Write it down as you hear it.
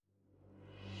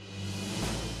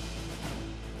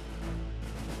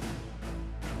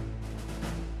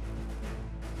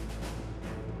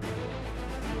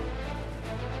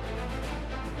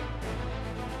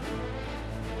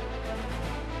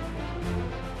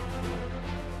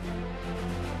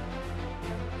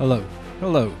Hello.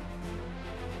 Hello.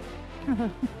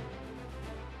 I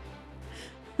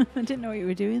didn't know what you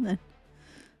were doing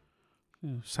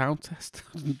then. Sound test.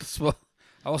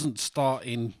 I wasn't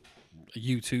starting a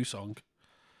U2 song.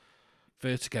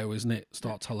 Vertigo, isn't it?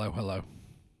 Starts hello, hello.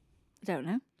 I don't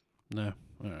know. No.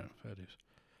 Fair dues.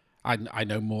 I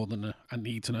know more than I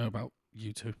need to know about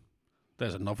U2.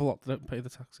 There's another lot that don't pay the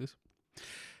taxes.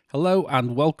 Hello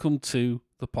and welcome to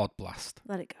the Pod Blast.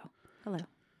 Let it go. Hello.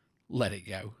 Let it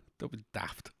go. Don't be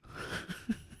daft.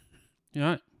 You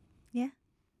alright? Yeah.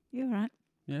 You all right?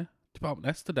 Yeah. Department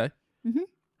S today.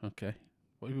 Mm-hmm. Okay.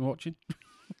 What have you been watching?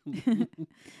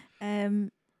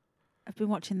 I've been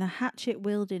watching The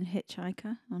Hatchet-Wielding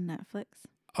Hitchhiker on Netflix.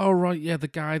 Oh, right, yeah, the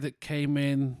guy that came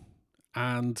in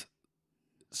and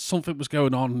something was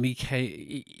going on and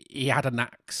he had an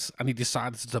axe and he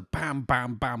decided to bam,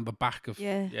 bam, bam the back of...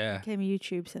 Yeah. Yeah, Became a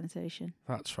YouTube sensation.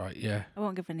 that's right, yeah. I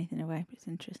won't give anything away, but it's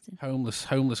interesting.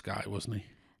 Homeless guy, wasn't he?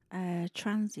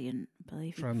 Transient, I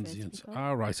believe. Transient.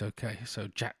 Oh, right, okay. So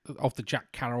Jack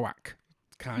Kerouac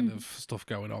kind of stuff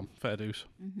going on. Fair dues.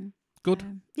 Mm-hmm. Good.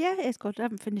 Yeah, it's good. I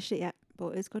haven't finished it yet,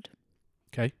 but it's good.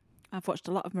 Okay. I've watched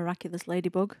a lot of Miraculous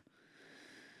Ladybug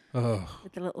Oh,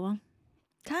 with the little one.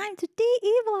 Time to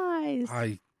de-evilize.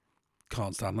 I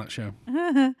can't stand that show.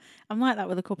 I'm like that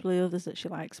with a couple of the others that she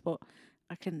likes, but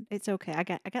it's okay. I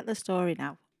get the story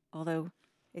now. Although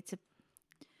it's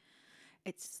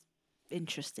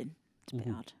interesting. It's a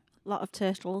bit odd. A lot of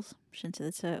turtles. Into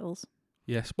the turtles.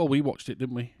 Yes. Well, we watched it,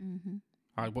 didn't we? Mm-hmm.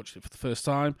 I watched it for the first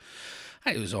time.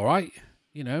 It was all right.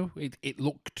 You know, it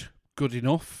looked good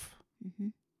enough. Mm-hmm.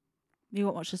 You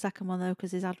won't watch the second one though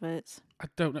because there's adverts. I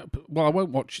don't know. Well, I won't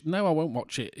watch. No, I won't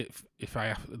watch it if I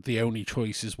have the only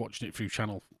choice is watching it through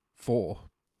Channel 4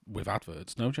 with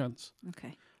adverts. No chance.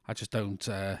 Okay. I just don't.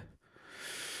 I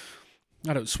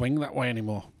don't swing that way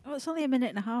anymore. Oh, it's only a minute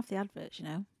and a half. The adverts, you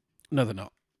know. No, they're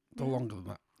not. They're Yeah. longer than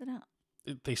that. They're not.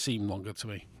 They seem longer to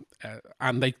me,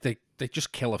 and they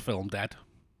just kill a film dead.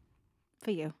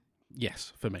 For you.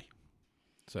 Yes, for me.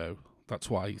 So that's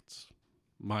why it's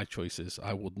my choices.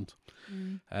 I wouldn't.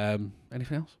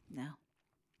 Anything else? No.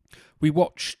 We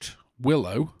watched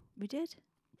Willow, We did.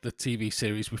 the TV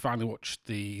series. We finally watched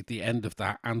the end of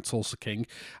that, and Tulsa King.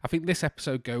 I think this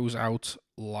episode goes out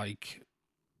like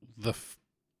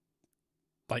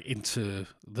into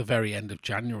the very end of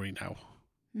January now.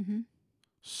 Mm-hmm.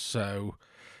 So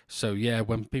yeah,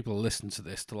 when people listen to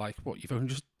this, they're like, "What? You've only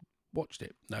just watched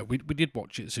it?" No, we did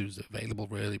watch it as soon as it's available,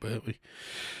 really, weren't we?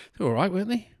 They were all right, weren't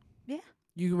they? Yeah.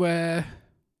 You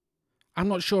I'm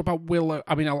not sure about Willow.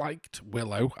 I mean, I liked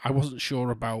Willow. I wasn't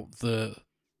sure about the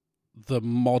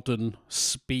modern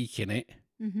speak in it.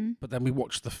 Mm-hmm. But then we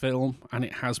watched the film, and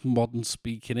it has modern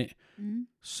speak in it. Mm-hmm.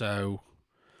 So,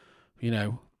 you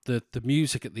know, the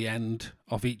music at the end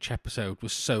of each episode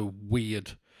was so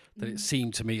weird that it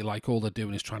seemed to me like all they're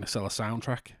doing is trying to sell a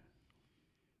soundtrack.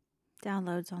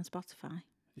 Downloads on Spotify.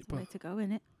 It's the way to go,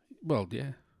 innit? Well,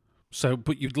 yeah. So,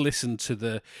 but if you listen to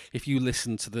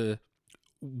the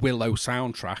Willow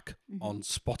soundtrack on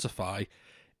Spotify,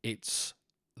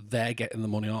 they're getting the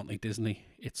money, aren't they, Disney?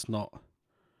 It's not,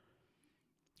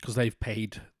 because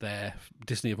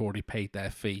Disney have already paid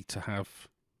their fee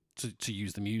to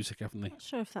use the music, haven't they? Not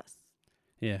sure if that's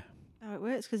Yeah. how it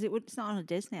works because it's not on a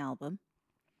Disney album.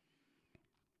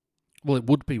 Well, it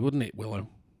would be, wouldn't it, Willow?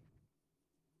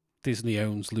 Disney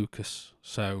owns Lucas,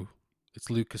 so it's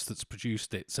Lucas that's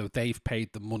produced it. So they've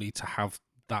paid the money to have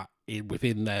that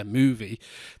within their movie.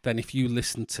 Then if you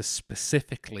listen to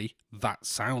specifically that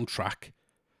soundtrack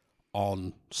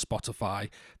on Spotify,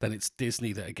 then it's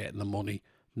Disney that are getting the money,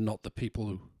 not the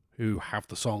people who have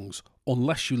the songs.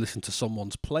 Unless you listen to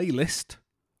someone's playlist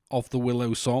of the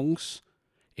Willow songs,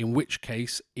 in which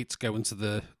case it's going to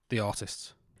the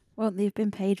artists. Well, they've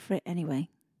been paid for it anyway.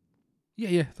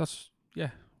 Yeah.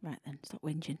 Right then, stop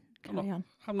whinging. Carry on.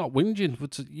 I'm not whinging,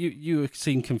 but you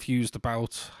seem confused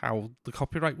about how the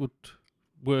copyright would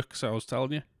work, so I was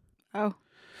telling you. Oh.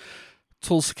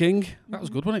 Tulsa King, that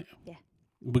was good, wasn't it? Yeah.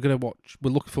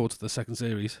 We're looking forward to the second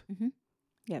series. Mm-hmm.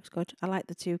 Yeah, it was good. I like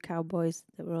the two cowboys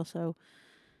that were also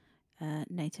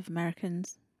Native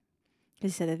Americans.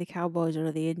 Because he said, are they cowboys or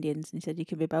are they Indians? And he said, you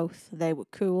can be both. They were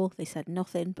cool. They said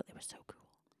nothing, but they were so cool.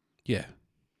 Yeah.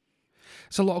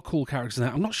 There's a lot of cool characters in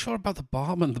there. I'm not sure about the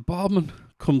barman. The barman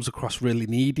comes across really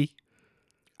needy.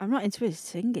 I'm not into his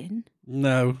singing.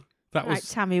 No. That Right, was...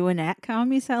 Tammy Wynette,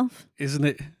 calm yourself. Isn't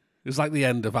it? It was like the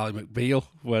end of Ally McBeal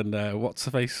when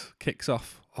What's-Her-Face kicks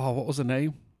off. Oh, what was her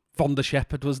name? Vonda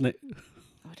Shepherd, wasn't it?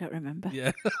 Oh, I don't remember.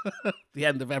 Yeah. The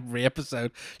end of every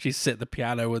episode, she'd sit at the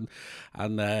piano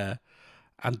and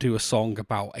and do a song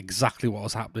about exactly what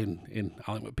was happening in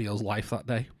Ally McBeal's life that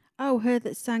day. Oh, her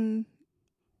that sang.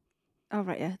 Oh,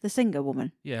 right, yeah. The singer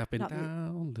woman. Yeah, I've been Not the-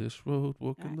 down this road,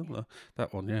 walking Right, the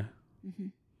that one, yeah. Mm-hmm.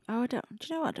 Oh, do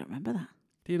you know what? I don't remember that.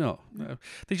 Do you know? No. No.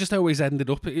 They just always ended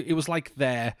up. It was like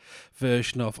their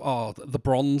version of the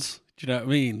Bronze. Do you know what I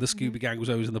mean? The Scooby Gang was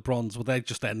always in the Bronze. Well, they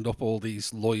just end up all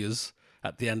these lawyers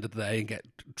at the end of the day and get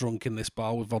drunk in this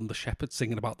bar with Von the Shepherd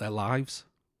singing about their lives.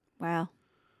 Wow.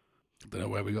 I don't know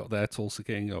where we got there. Tulsa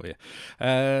King. Oh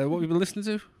yeah. What have you been listening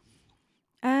to?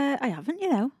 I haven't, you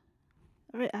know.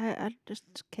 I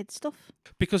just kid stuff.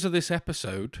 Because of this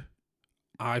episode,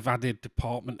 I've added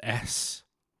Department S.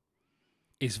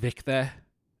 Is Vic there?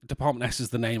 Department S is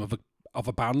the name of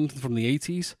a band from the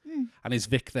 80s, and Is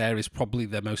Vic there is probably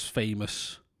their most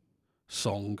famous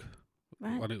song.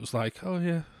 Right. And it was like, oh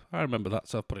yeah, I remember that,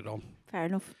 so I put it on. Fair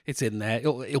enough. It's in there.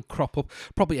 It'll crop up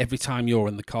probably every time you're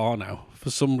in the car now.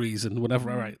 For some reason, whenever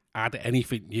I add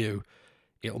anything new,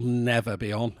 it'll never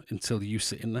be on until you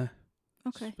sit in there.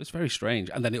 Okay. It's very strange,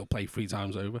 and then it'll play 3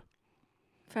 times over.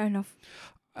 Fair enough.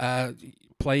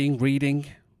 Playing, reading.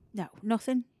 No,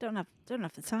 nothing. Don't have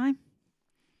the time.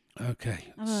 Okay.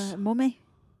 I'm a mummy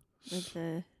with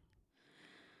an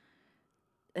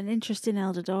interesting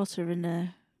elder daughter and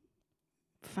a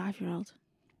 5-year-old.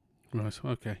 Right.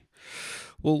 Okay.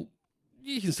 Well,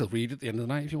 you can still read at the end of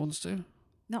the night if you want to.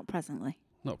 Not presently.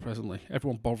 Not presently.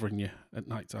 Everyone bothering you at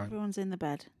night time. Everyone's in the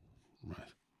bed.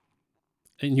 Right.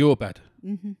 In your bed.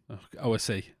 Mm-hmm. Oh, I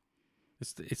see.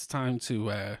 It's time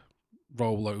to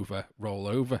roll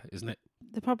over, isn't it?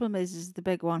 The problem is the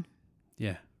big one.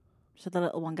 Yeah. So the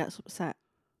little one gets upset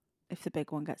if the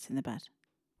big one gets in the bed.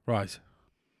 Right.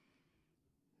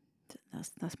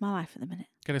 That's my life at the minute.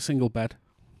 Get a single bed.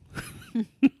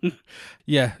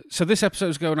 Yeah. So this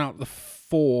episode's going out the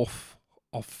 4th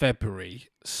of February.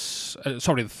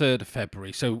 Sorry, the 3rd of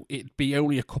February. So it'd be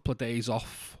only a couple of days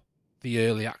off the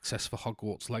early access for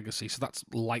Hogwarts Legacy. So that's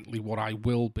likely what I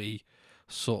will be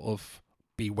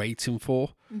be waiting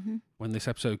for when this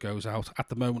episode goes out. At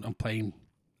the moment, I'm playing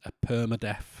a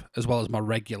permadeath as well as my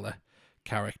regular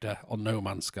character on No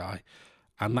Man's Sky,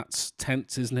 and that's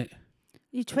tense, isn't it?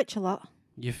 You twitch a lot.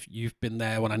 You've been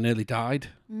there when I nearly died.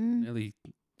 Nearly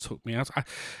took me out.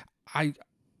 I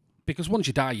because once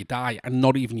you die, and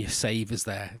not even your save is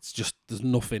there. It's just there's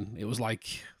nothing. It was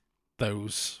like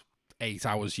those 8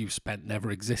 hours you've spent never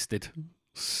existed.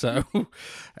 So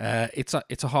it's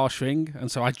a harsh thing, and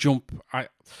so I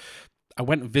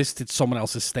went and visited someone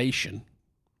else's station,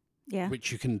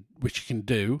 which you can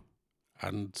do,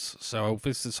 and so I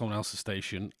visited someone else's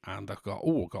station, and I got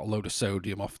a load of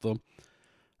sodium off them.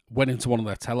 Went into one of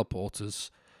their teleporters.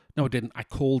 No, I didn't. I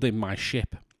called in my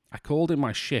ship,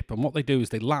 and what they do is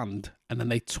they land, and then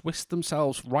they twist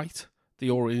themselves right.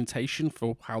 The orientation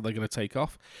for how they're going to take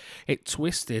off. It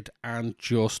twisted and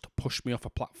just pushed me off a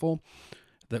platform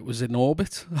that was in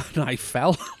orbit, and I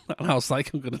fell, and I was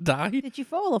like, I'm going to die. Did you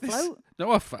fall or float?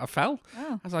 No, I fell.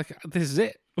 Oh. I was like, this is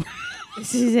it.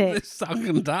 This is it. I'm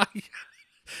going to die.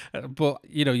 But,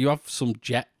 you have some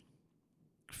jet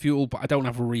fuel, but I don't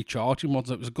have a recharging one,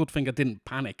 so it was a good thing I didn't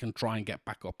panic and try and get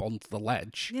back up onto the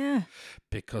ledge. Yeah.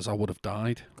 Because I would have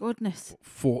died. Goodness.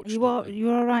 Fortunately. You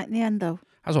were all right in the end, though?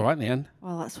 I was all right in the end.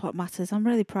 Well, that's what matters. I'm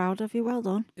really proud of you. Well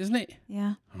done. Isn't it?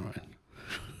 Yeah. All right.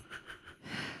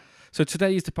 So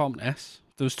today is Department S.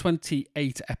 There was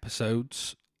 28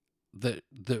 episodes that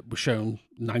were shown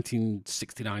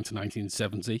 1969 to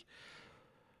 1970.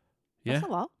 Yeah. That's a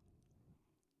lot.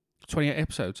 28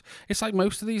 episodes. It's like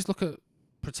most of these look at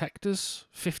Protectors,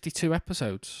 52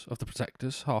 episodes of the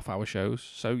Protectors, half-hour shows.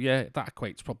 So, yeah, that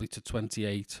equates probably to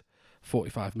 28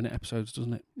 45-minute episodes,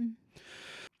 doesn't it?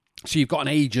 So you've got an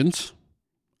agent,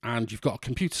 and you've got a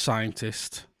computer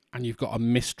scientist, and you've got a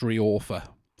mystery author,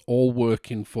 all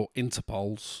working for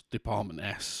Interpol's Department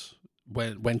S.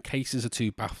 When cases are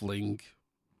too baffling,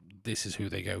 this is who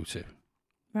they go to.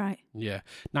 Right. Yeah.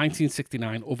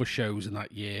 1969, other shows in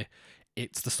that year.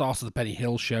 It's the start of the Benny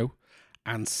Hill Show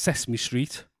and Sesame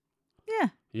Street. Yeah.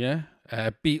 Yeah.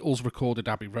 Beatles recorded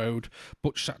Abbey Road.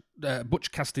 Butch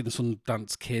Cassidy and the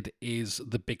Sundance Kid is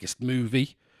the biggest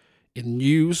movie. In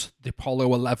news, the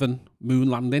Apollo 11 moon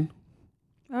landing.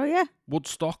 Oh, yeah.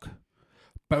 Woodstock.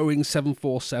 Boeing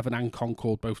 747 and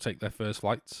Concorde both take their first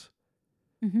flights.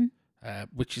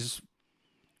 Which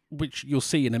you'll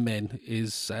see in a min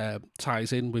is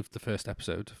ties in with the first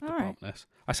episode of Department S.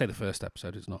 I say the first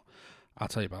episode, it's not. I'll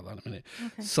tell you about that in a minute.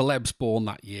 Okay. Celebs born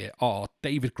that year are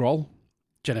David Grohl,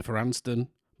 Jennifer Aniston,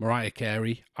 Mariah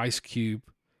Carey, Ice Cube,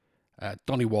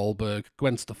 Donnie Wahlberg,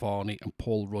 Gwen Stefani, and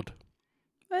Paul Rudd.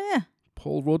 Oh, yeah.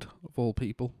 Paul Rudd, of all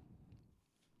people.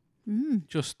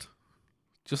 Just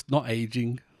just not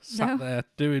aging. Sat No. there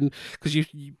doing because you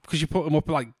put him up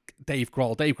like Dave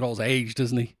Grohl. Dave Grohl's aged,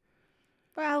 doesn't he?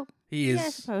 Well, He is. yeah, I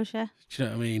suppose, yeah. Do you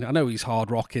know what I mean? I know he's hard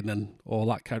rocking and all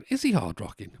that kind. Is he hard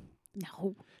rocking?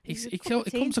 No. He a cup of comes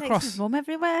tea and takes across. his mum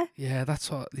everywhere. Yeah, that's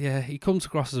what. Yeah, he comes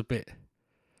across as a bit.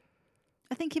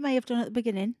 I think he may have done at the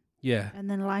beginning, Yeah. and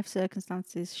then life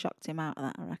circumstances shocked him out of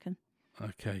that, I reckon.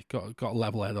 Okay. Got a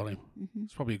level head on him. Hmm.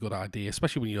 It's probably a good idea,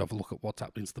 especially when you have a look at what's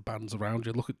happening to the bands around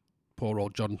you. Look at poor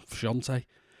old John Frusciante,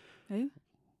 Who?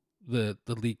 the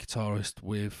lead guitarist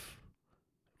with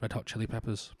Red Hot Chili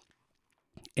Peppers.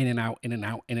 In and out of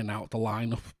the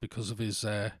lineup because of his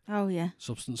Oh, yeah.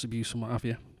 substance abuse and what have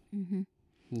you. Hmm.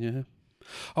 Yeah.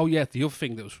 Oh yeah. The other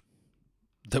thing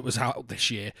that was out this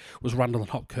year was Randall and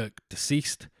Hopkirk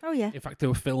deceased. Oh, yeah. In fact, they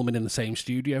were filming in the same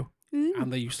studio, Ooh,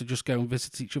 and they used to just go and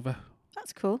visit each other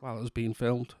that's cool. while it was being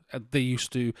filmed. They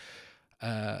used to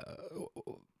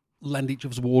lend each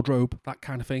other's wardrobe, that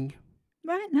kind of thing.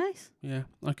 Right, nice. Yeah.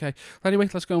 Okay. Anyway,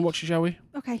 let's go and watch it, shall we?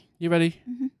 Okay. You ready?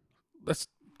 Hmm. Let's.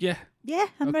 Yeah. Yeah,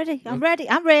 I'm Okay. ready. I'm ready.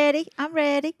 I'm ready. I'm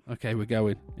ready. Okay, we're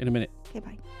going in a minute. Okay,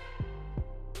 bye.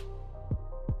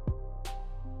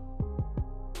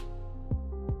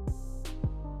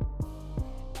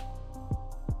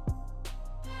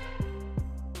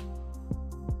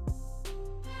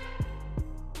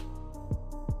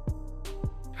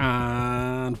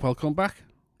 And welcome back.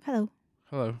 Hello.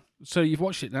 Hello. So you've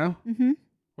watched it now. Hmm.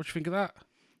 What do you think of that?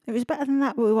 It was better than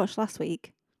that what we watched last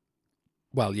week.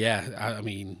 Well, yeah. I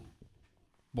mean,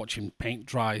 watching paint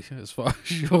dry, as far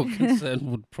as you're concerned,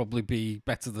 would probably be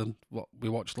better than what we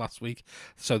watched last week.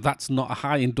 So that's not a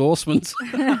high endorsement.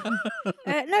 No,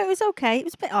 it was okay. It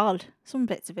was a bit odd. Some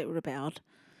bits of it were a bit odd.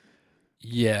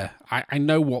 Yeah, I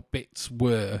know what bits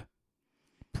were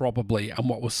probably and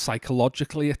what was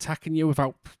psychologically attacking you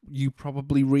without you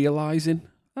probably realising.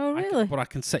 Oh, really? But I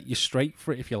can set you straight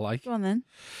for it if you like. Go on then.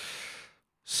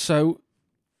 So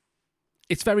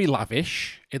it's very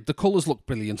lavish. The colours look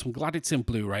brilliant. I'm glad it's in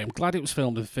Blu-ray. I'm glad it was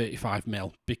filmed in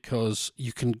 35mm because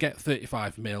you can get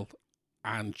 35mm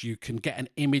and you can get an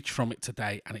image from it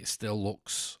today and it still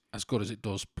looks as good as it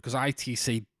does because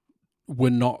ITC were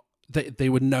not... They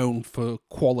were known for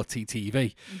quality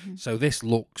TV. Hmm. So this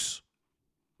looks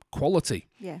quality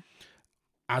Yeah.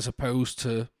 as opposed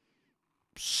to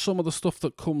some of the stuff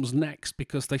that comes next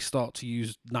because they start to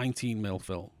use 19mm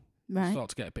film. Right.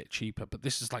 Start to get a bit cheaper, but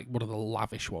this is like one of the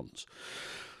lavish ones.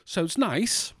 So it's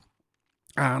nice,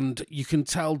 and you can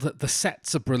tell that the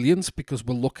sets are brilliant because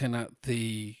we're looking at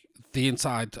the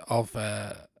inside of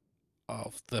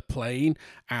the plane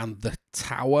and the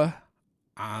tower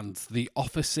and the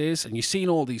offices, and you've seen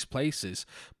all these places,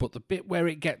 but the bit where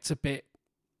it gets a bit,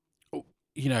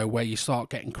 where you start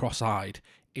getting cross-eyed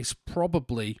is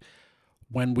probably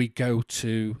when we go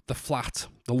to the flat,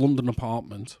 the London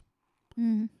apartment,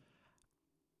 Mm.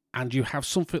 and you have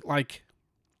something like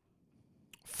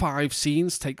 5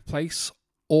 scenes take place,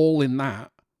 all in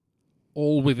that,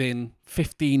 all within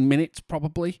 15 minutes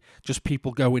probably, just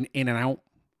people going in and out.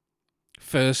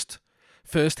 First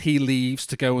he leaves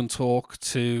to go and talk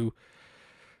to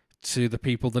the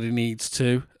people that he needs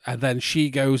to, and then she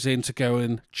goes in to go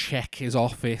and check his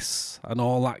office and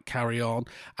all that carry on,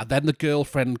 and then the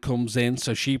girlfriend comes in,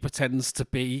 so she pretends to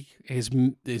be his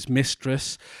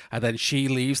mistress, and then she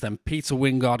leaves. Then Peter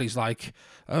Wingard is like,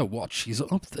 oh, what, she's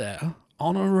up there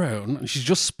on her own and she's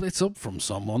just split up from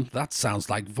someone? That sounds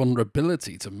like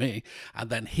vulnerability to me.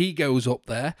 And then he goes up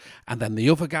there, and then the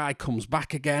other guy comes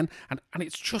back again, and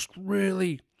it's just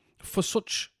really, for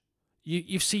such...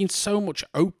 You've seen so much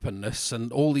openness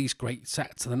and all these great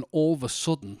sets, and then all of a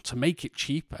sudden, to make it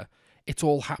cheaper, it's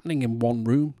all happening in one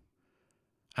room,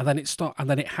 and then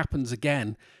it happens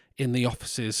again in the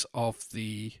offices of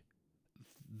the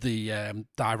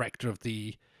director of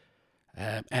the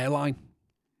airline,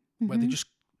 where they just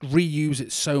reuse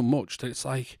it so much that it's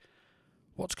like,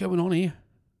 what's going on here?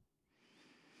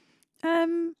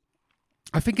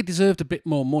 I think it deserved a bit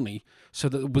more money, so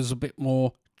that there was a bit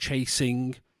more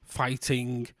chasing,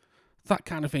 fighting, that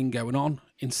kind of thing going on,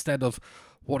 instead of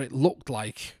what it looked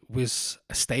like was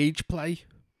a stage play.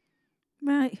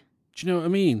 Right. Do you know what I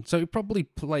mean? So it probably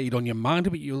played on your mind,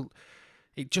 but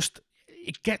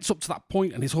it gets up to that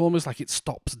point and it's almost like it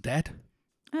stops dead.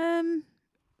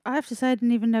 I have to say I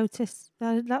didn't even notice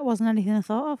that wasn't anything I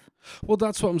thought of. Well,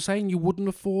 that's what I'm saying. You wouldn't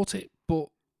have thought it, but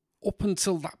up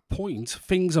until that point,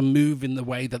 things are moving the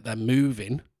way that they're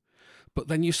moving, but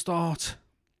then you start...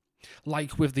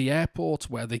 Like with the airport,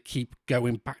 where they keep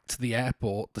going back to the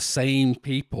airport, the same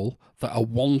people that are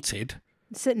wanted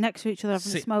Sitting next to each other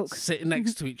having a smoke. sitting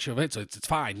next to each other, so it's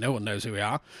fine. No one knows who we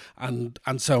are, and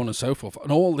so on and so forth.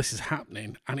 And all this is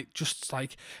happening, and it just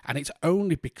like, and it's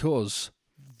only because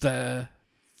they're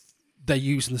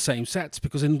using the same sets.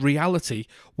 Because in reality,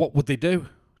 what would they do?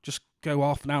 Just go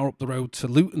half an hour up the road to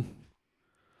Luton,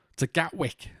 to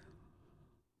Gatwick.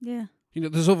 Yeah. You know,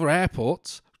 there's other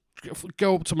airports.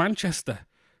 Go up to Manchester.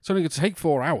 It's only going to take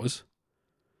 4 hours.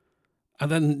 And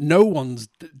then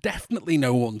definitely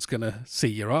no one's going to see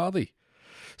you, are they?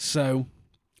 So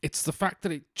it's the fact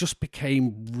that it just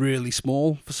became really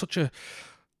small for such a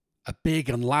big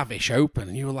and lavish open.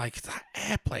 And you were like, that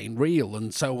airplane real?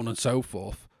 And so on and so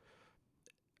forth.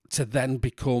 To then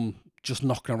become just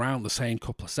knocking around the same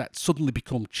couple of sets, suddenly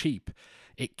become cheap.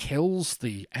 It kills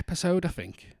the episode, I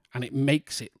think. And it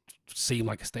makes it seem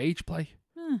like a stage play.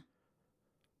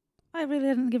 I really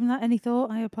hadn't given that any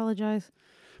thought. I apologise.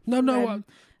 No.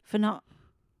 For not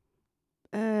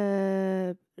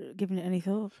giving it any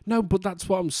thought. No, but that's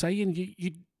what I'm saying.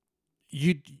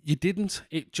 You didn't.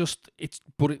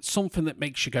 But it's something that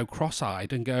makes you go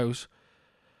cross-eyed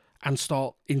and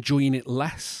start enjoying it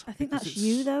less. I think that's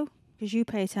you though, because you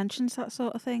pay attention to that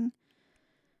sort of thing.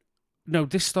 No,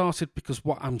 this started because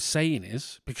what I'm saying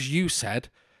is because you said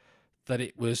that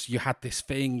it was you had this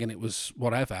thing and it was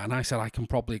whatever, and I said I can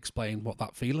probably explain what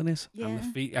that feeling is, Yeah.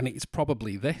 and it's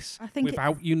probably this. I think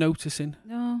without you noticing.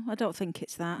 No, I don't think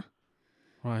it's that.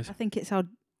 Right. I think it's how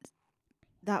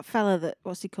that fella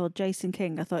what's he called, Jason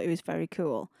King. I thought he was very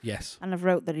cool. Yes. And I've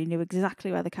wrote that he knew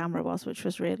exactly where the camera was, which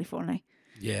was really funny.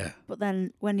 Yeah. But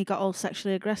then when he got all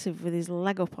sexually aggressive with his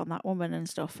leg up on that woman and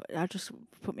stuff, it just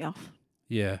put me off.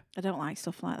 Yeah. I don't like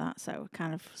stuff like that, so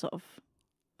kind of sort of,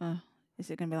 is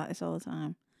it going to be like this all the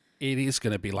time? It is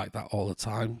going to be like that all the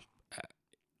time.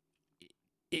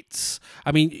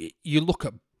 I mean, you look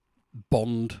at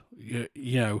Bond, you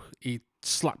know, he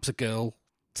slaps a girl,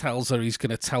 tells her he's going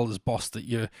to tell his boss that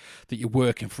you're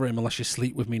working for him unless you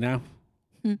sleep with me now.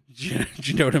 Do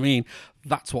you know what I mean?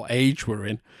 That's what age we're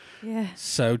in. Yeah.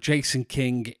 So Jason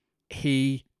King,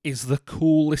 he is the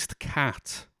coolest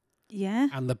cat. Yeah.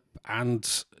 And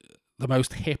the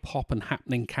most hip hop and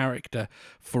happening character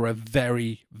for a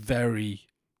very, very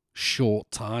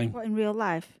short time. What, in real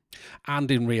life?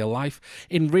 And in real life.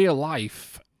 In real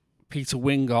life, Peter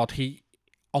Wingard, he,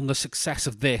 on the success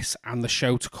of this and the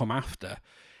show to come after,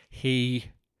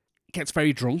 he gets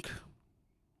very drunk.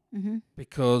 Mm-hmm.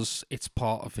 Because it's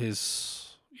part of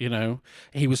his, you know,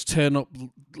 he was turn up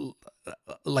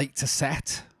late to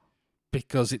set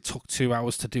because it took 2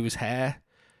 hours to do his hair,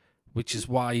 which is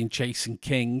why in Jason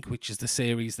King, which is the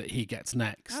series that he gets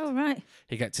next. Oh, right.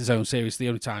 He gets his own series. The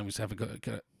only time he's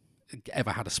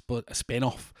ever had a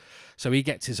spin-off. So he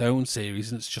gets his own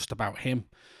series and it's just about him.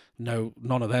 No,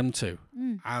 none of them two.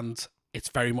 And it's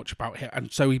very much about him.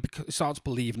 And so he starts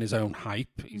believing his own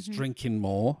hype. He's drinking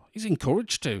more. He's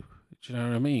encouraged to. Do you know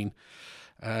what I mean?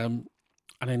 And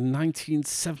in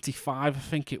 1975, I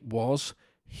think it was,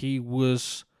 he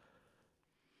was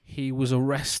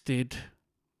arrested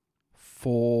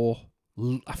for,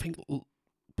 I think,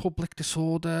 public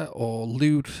disorder or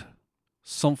lewd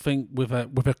something with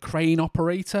a crane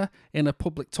operator in a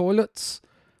public toilets.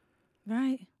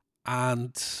 Right.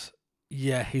 And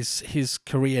yeah, his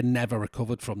career never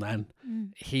recovered from then.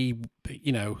 He,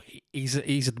 you know,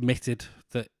 he's admitted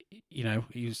that, you know,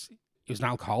 he was an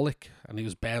alcoholic and he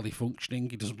was barely functioning.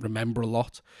 He doesn't remember a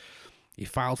lot. He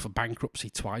filed for bankruptcy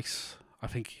twice. I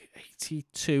think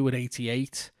 82 and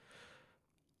 88.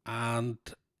 And,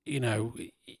 you know,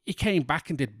 he came back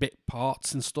and did bit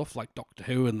parts and stuff like Doctor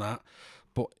Who and that.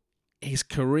 But his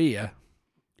career,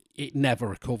 it never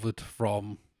recovered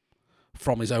from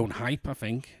his own hype, I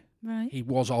think. Right. He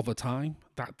was of a time.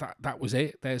 That was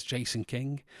it. There's Jason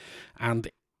King. And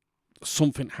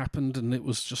something happened and it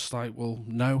was just like, well,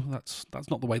 no, that's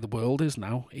not the way the world is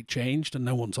now. It changed and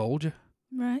no one told you.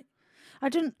 Right. I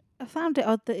found it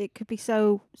odd that it could be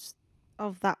so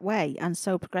of that way and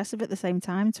so progressive at the same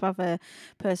time to have a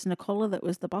person of colour that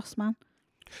was the boss man.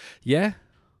 Yeah.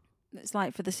 It's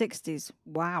like for the 60s.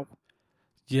 Wow.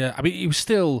 Yeah. I mean, he was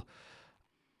still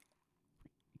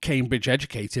Cambridge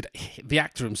educated. The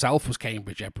actor himself was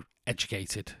Cambridge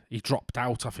educated. He dropped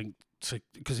out, I think,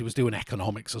 because he was doing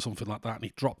economics or something like that, and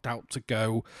he dropped out to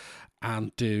go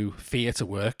and do theatre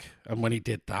work. And when he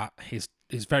did that, his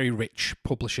very rich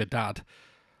publisher dad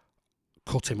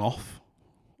cut him off,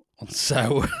 and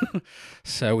so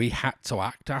he had to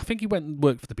act. I think he went and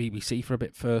worked for the BBC for a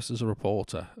bit first as a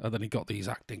reporter, and then he got these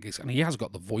acting gigs, and he has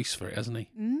got the voice for it, hasn't he?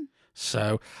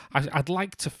 So I'd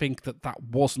like to think that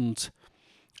wasn't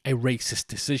a racist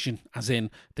decision, as in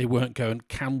they weren't going,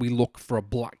 can we look for a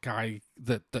black guy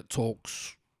that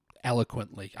talks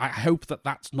eloquently. I hope that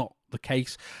that's not the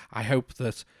case. I hope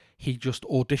that he just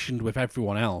auditioned with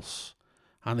everyone else,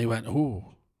 and they went,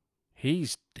 "Oh,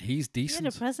 he's He had a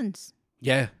decent." presence.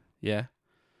 Yeah, yeah.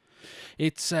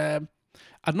 It's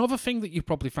another thing that you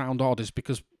probably found odd is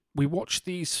because we watch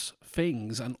these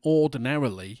things, and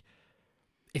ordinarily,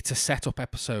 it's a setup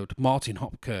episode. Martin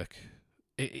Hopkirk,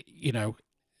 you know,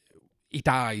 he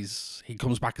dies, he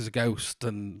comes back as a ghost,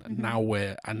 and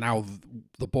now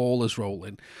the ball is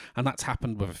rolling, and that's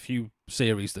happened with a few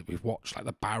series that we've watched, like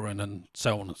The Baron and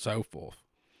so on and so forth.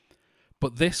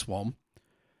 But this one,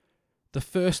 the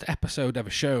first episode ever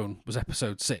shown was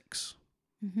episode 6.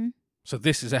 Mm-hmm. So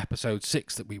this is episode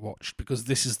 6 that we watched, because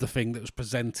this is the thing that was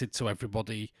presented to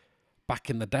everybody back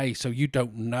in the day. So you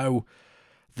don't know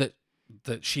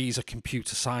that she's a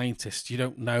computer scientist. You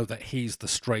don't know that he's the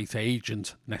straight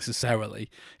agent necessarily.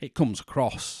 It comes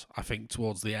across, I think,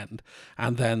 towards the end.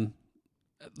 And then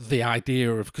the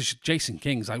idea of, because Jason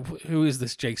King's like, who is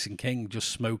this Jason King just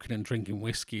smoking and drinking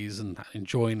whiskies and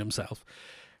enjoying himself?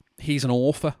 He's an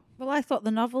author. Well, I thought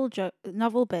the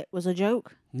novel bit was a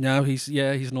joke. No, he's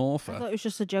an author. I thought it was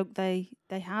just a joke they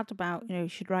had about, you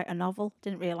should write a novel.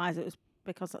 Didn't realise it was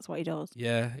because that's what he does.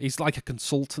 Yeah, he's like a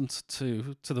consultant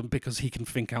to them because he can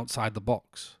think outside the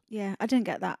box. Yeah, I didn't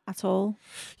get that at all.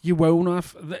 You won't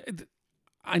have.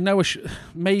 I know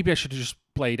maybe I should have just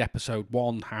played episode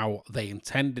 1 how they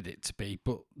intended it to be,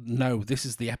 but no, this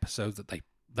is the episode that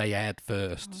they aired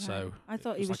first. All right. So I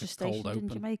thought he was like just a cold stationed in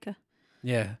open. Jamaica.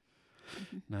 Yeah.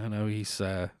 No, he's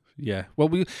yeah. Well,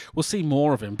 we'll see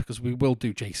more of him because we will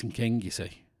do Jason King. You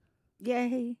see,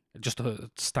 Yay! just a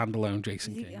standalone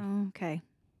Jason Is he- King. oh, okay.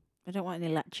 I don't want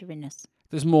any lecturiness.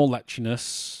 There's more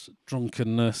letchiness,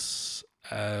 drunkenness.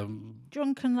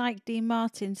 Drunken like Dean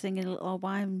Martin singing a little old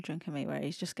wine drunken me, where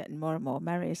he's just getting more and more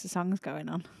merry as the song's going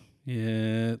on.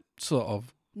 Yeah, sort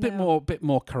of. Bit No.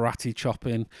 more karate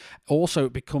chopping. Also,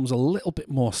 it becomes a little bit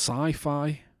more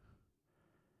sci-fi.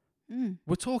 Mm.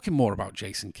 We're talking more about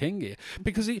Jason King here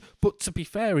because but to be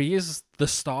fair, he is the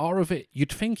star of it.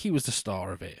 You'd think he was the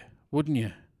star of it, wouldn't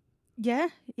you? Yeah,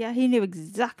 he knew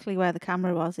exactly where the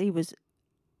camera was. He was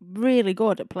really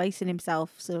good at placing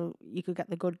himself so you could get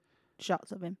the good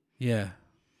shots of him. Yeah.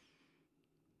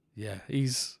 Yeah.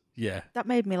 That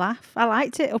made me laugh. I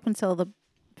liked it up until the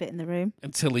bit in the room.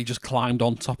 Until he just climbed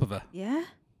on top of her. Yeah.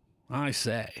 I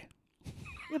say.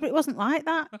 Yeah, but it wasn't like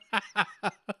that.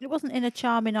 It wasn't in a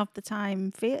charming of the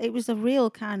time feel. It was a real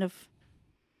kind of,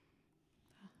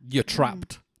 You're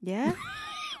trapped. yeah.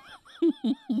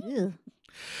 Ew.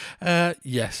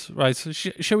 Yes, right. So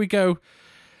shall we go?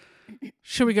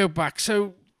 Shall we go back?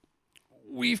 So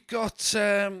we've got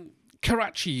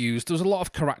Karachi used. There was a lot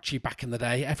of Karachi back in the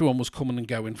day. Everyone was coming and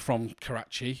going from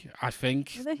Karachi. I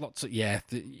think Were they? lots of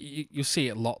you see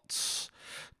it lots.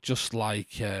 Just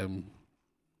like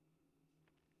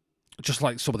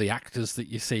some of the actors that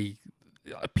you see.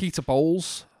 Peter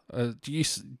Bowles. Do you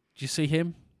see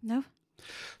him? No.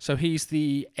 So he's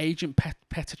the agent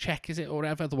Petacek, is it, or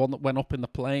whatever, the one that went up in the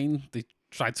plane. They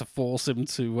tried to force him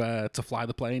to fly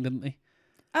the plane, didn't they?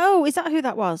 Oh, is that who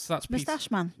that was? That's Peter- Moustache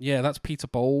Man. Yeah, that's Peter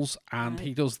Bowles, and Right.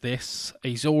 he does this.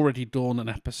 He's already done an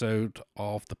episode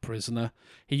of The Prisoner.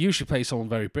 He usually plays someone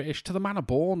very British. To the Manor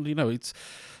Born,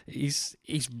 he's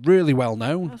really well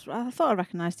known. I thought I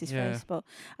recognised his Yeah. face, but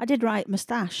I did write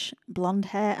moustache, blonde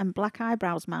hair, and black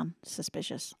eyebrows man.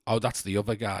 Suspicious. Oh, that's the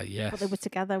other guy. Yes, But they were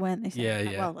together, weren't they? So, Yeah,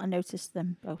 yeah. Well, I noticed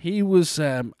them both. he was,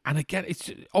 and again,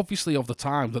 it's obviously of the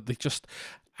time that they just,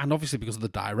 and obviously because of the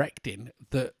directing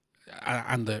that.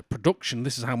 And the production,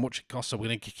 this is how much it costs, so we're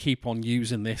going to keep on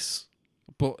using this.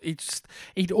 But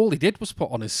all he did was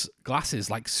put on his glasses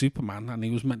like Superman, and he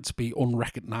was meant to be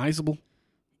unrecognisable.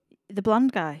 The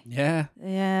blonde guy. Yeah.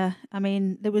 Yeah, I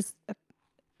mean, there was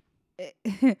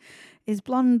his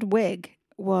blonde wig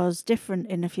was different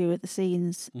in a few of the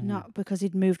scenes, Mhm. not because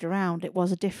he'd moved around. It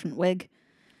was a different wig,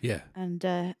 Yeah. and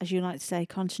as you like to say,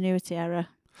 continuity error.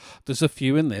 There's a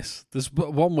few in this. There's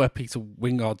one where Peter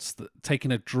Wingard's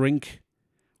taking a drink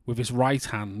with his right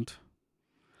hand,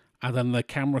 and then the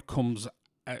camera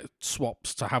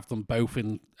swaps to have them both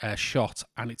in shot,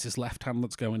 and it's his left hand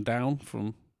that's going down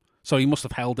from. So he must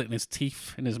have held it in his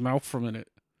teeth, in his mouth for a minute.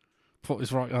 Put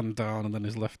his right hand down, and then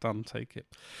his left hand take it.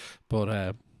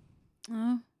 But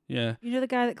Oh, yeah. you know the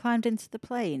guy that climbed into the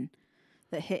plane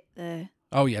that hit the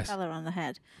Oh yes. fella on the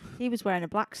head? He was wearing a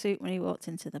black suit when he walked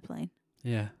into the plane,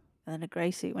 Yeah. and then a grey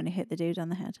suit when he hit the dude on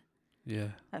the head.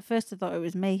 Yeah. At first I thought it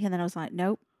was me, and then I was like,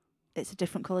 nope, it's a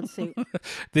different coloured suit.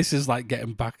 This is like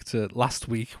getting back to last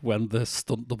week when the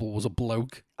stunt double was a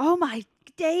bloke. Oh my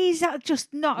days, that's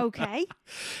just not okay.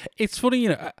 It's funny,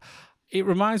 It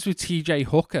reminds me of T.J.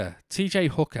 Hooker. T.J.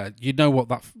 Hooker, you know what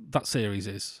that series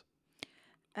is?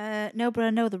 No, but I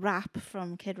know the rap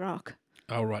from Kid Rock.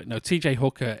 Oh, right. No, T.J.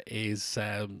 Hooker is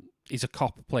he's a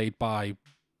cop played by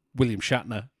William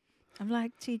Shatner. I'm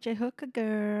like TJ Hooker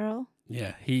girl.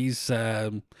 Yeah, he's...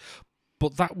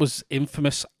 but that was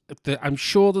infamous. I'm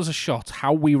sure there's a shot,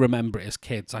 how we remember it as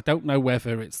kids. I don't know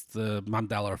whether it's the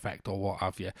Mandela effect or what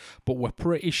have you, but we're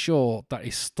pretty sure that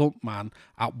his stuntman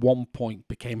at one point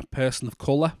became a person of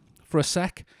colour for a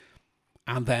sec,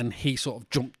 and then he sort of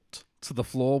jumped to the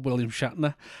floor, William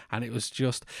Shatner, and it was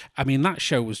just, I mean, that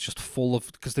show was just full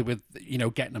of, because they were,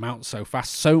 getting them out so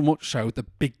fast, so much so,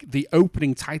 the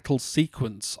opening title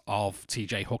sequence of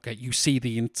TJ Hooker, you see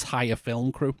the entire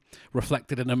film crew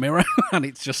reflected in a mirror, and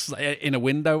it's just in a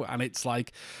window, and it's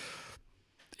like,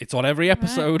 it's on every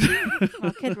episode. Right.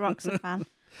 Well, Kid Rock's a fan.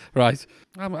 Right.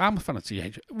 I'm a fan of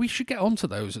TJ. We should get onto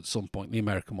those at some point, the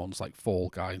American ones, like Fall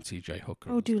Guy and TJ Hooker.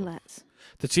 Oh, do let's.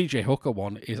 The TJ Hooker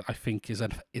one I think is a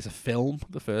film,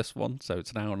 the first one, so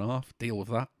it's an hour and a half. Deal with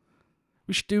that.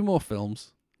 We should do more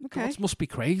films. Okay. Gods Must Be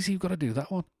Crazy. You've got to do that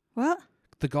one. What?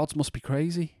 The Gods Must Be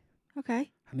Crazy.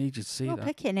 Okay. I need you to see You're that.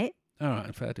 picking it. All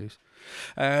right, fair dues.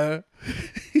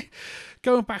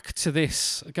 Going back to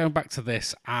this,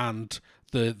 and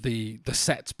the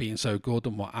sets being so good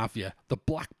and what have you. The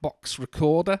black box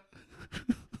recorder.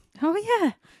 Oh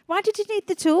yeah. Why did you need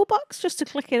the toolbox just to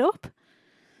click it up?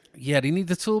 Yeah, they need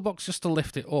the toolbox just to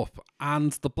lift it up,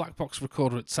 and the black box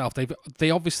recorder itself. They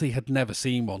obviously had never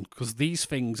seen one, because these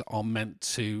things are meant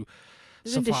to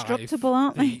They're survive indestructible,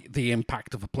 aren't they? the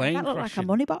impact of a plane That looked like a crashing.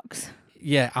 money box.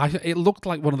 Yeah, it looked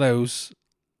like one of those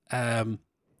that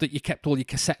you kept all your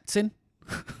cassettes in.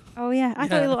 Oh yeah, I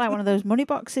thought it looked like one of those money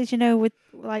boxes, with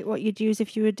like what you'd use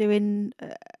if you were doing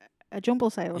a jumble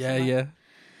sale. Or something. Yeah.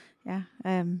 Yeah.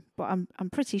 But I'm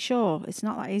pretty sure it's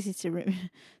not that easy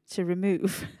to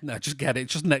remove. No, just get it.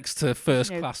 Just next to first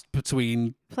You know, class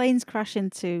between. Planes crash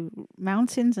into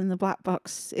mountains, and the black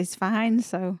box is fine.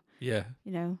 So Yeah.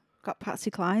 got Patsy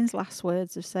Cline's last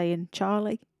words of saying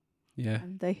Charlie, Yeah.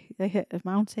 and they hit a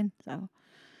mountain. So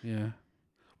Yeah.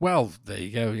 Well, there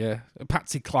you go, yeah.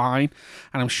 Patsy Cline,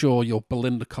 and I'm sure your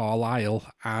Belinda Carlisle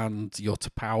and your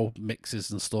Tapau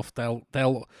mixes and stuff,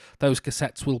 those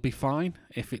cassettes will be fine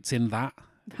if it's in that.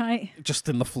 right. Just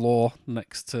in the floor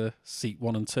next to seat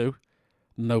 1 and 2.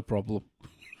 No problem.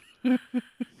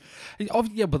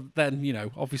 Yeah, but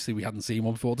then, obviously we hadn't seen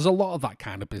one before. There's a lot of that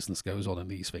kind of business goes on in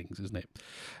these things, isn't it?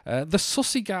 The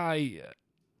sussy guy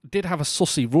did have a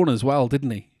sussy run as well,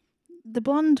 didn't he? The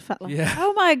blonde fella. Yeah.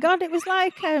 Oh my God! It was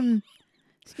like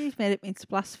excuse me, I didn't mean to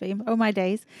blaspheme. Oh my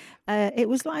days! It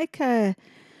was like Jim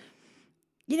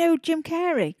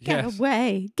Carrey. Get Yes.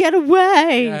 away! Get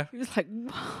away! Yeah. It was like,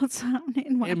 what's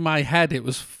happening? In my head, it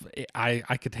was. I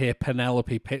could hear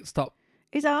Penelope Pitstop.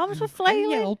 His arms were Hey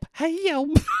flailing. yelp! Hey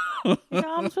yelp! His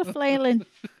arms were flailing.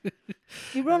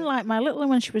 He run like my little one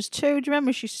when she was 2. Do you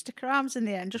remember? She used to stick her arms in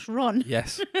the air and just run.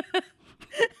 Yes.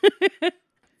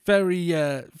 Very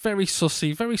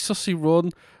sussy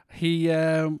run. He,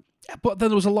 but then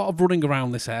there was a lot of running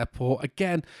around this airport.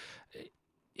 Again,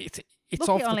 it's Look,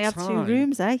 of it only the had time. 2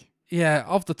 rooms, eh? Yeah,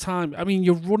 of the time. I mean,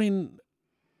 you're running.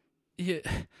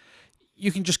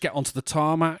 You can just get onto the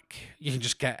tarmac. You can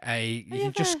just get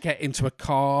get into a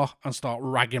car and start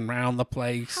ragging around the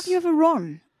place. Have you ever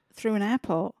run through an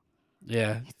airport?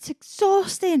 Yeah, It's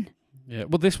exhausting. yeah.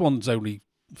 Well, this one's only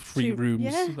 3 Two- rooms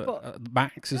yeah, at but- the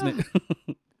max, isn't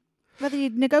it? Whether you're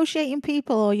negotiating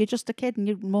people or you're just a kid and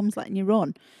your mum's letting you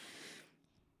run,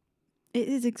 it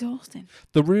is exhausting.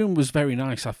 The room was very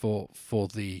nice, I thought, for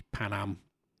the Pan Am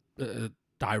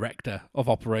director of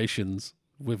operations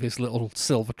with his little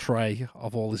silver tray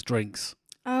of all his drinks.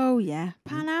 Oh, yeah.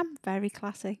 Pan Am, very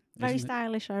classy. Very Isn't it?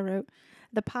 stylish, I wrote.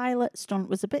 The pilot stunt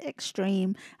was a bit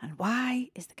extreme. And why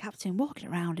is the captain walking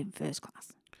around in first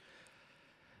class?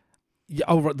 Yeah,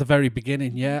 over at the very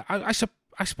beginning, yeah. I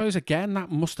suppose, again,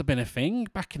 that must have been a thing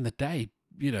back in the day.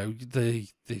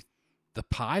 The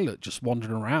pilot just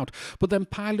wandering around. But then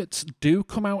pilots do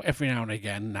come out every now and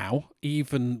again now,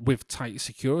 even with tight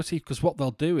security, because what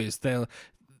they'll do is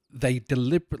they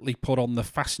deliberately put on the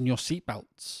fasten your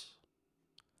seatbelts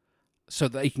so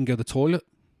that they can go to the toilet.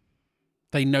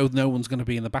 They know no one's going to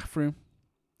be in the bathroom,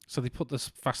 so they put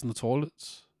fasten the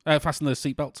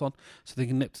seatbelts on so they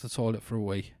can nip to the toilet for a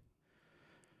wee,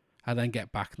 and then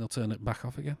get back and they'll turn it back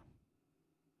off again.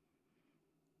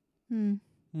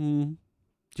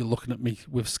 You're looking at me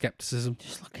with skepticism.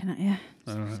 Just looking at you.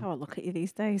 All That's right. how I look at you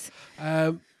these days.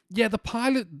 Yeah, the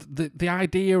pilot, the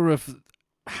idea of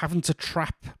having to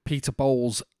trap Peter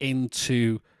Bowles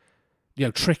into,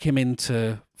 trick him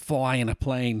into flying a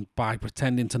plane by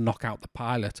pretending to knock out the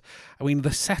pilot. I mean,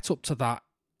 the setup to that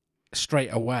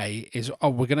straight away is, oh,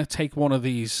 we're going to take one of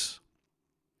these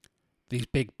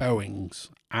big Boeings,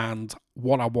 and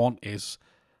what I want is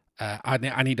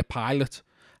I need a pilot.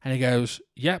 And he goes,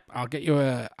 "Yep, I'll get you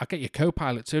a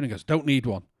co-pilot soon." He goes, "Don't need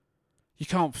one. You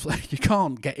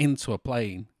can't get into a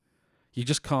plane. You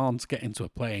just can't get into a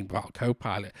plane without a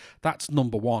co-pilot. That's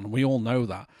number one. We all know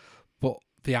that. But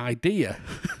the idea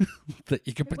that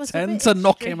you could pretend to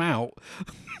knock him out,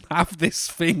 have this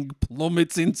thing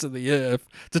plummet into the earth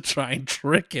to try and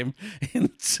trick him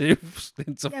into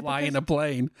flying a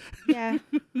plane." Yeah,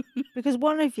 because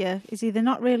one of you is either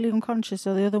not really unconscious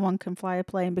or the other one can fly a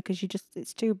plane because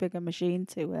it's too big a machine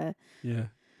to. Yeah,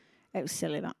 it was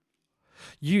silly that.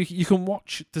 You can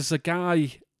watch. There's a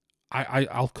guy.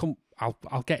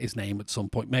 I'll get his name at some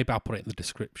point. Maybe I'll put it in the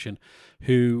description.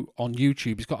 Who on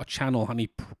YouTube? He's got a channel and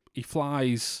he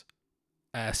flies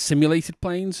simulated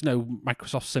planes. No,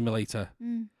 Microsoft Simulator.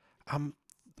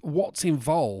 What's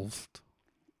involved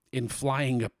in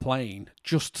flying a plane?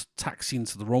 Just taxiing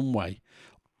to the runway,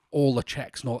 all the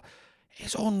checks, and all.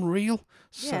 It's unreal.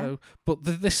 So, but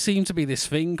this seemed to be this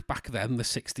thing back then, the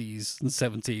 60s and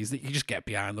 70s, that you just get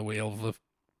behind the wheel of the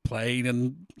plane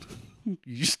and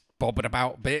you just bob it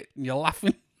about a bit and you're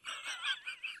laughing.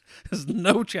 There's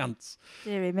no chance.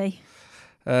 Deary me.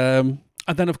 And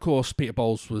then, of course, Peter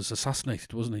Bowles was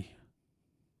assassinated, wasn't he?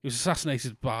 He was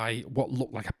assassinated by what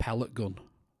looked like a pellet gun,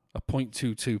 a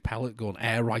 .22 pellet gun,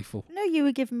 air rifle. I know you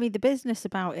were giving me the business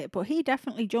about it, but he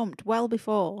definitely jumped well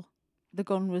before the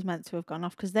gun was meant to have gone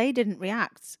off because they didn't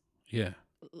react. Yeah.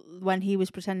 When he was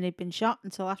pretending he'd been shot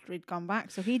until after he'd gone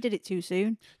back, so he did it too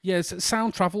soon. Yeah,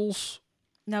 sound travels.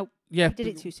 No, yeah, he did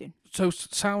it too soon. So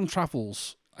sound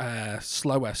travels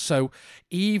slower. So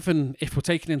even if we're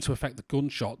taking into effect the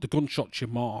gunshot's your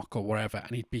mark or whatever,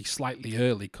 and he'd be slightly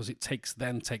early because it takes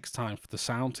time for the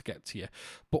sound to get to you.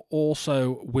 But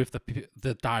also with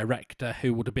the director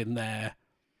who would have been there,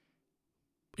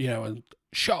 and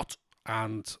shot,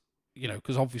 and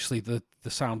because obviously the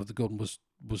sound of the gun was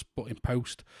put in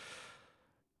post.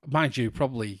 Mind you,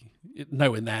 probably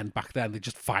knowing back then, they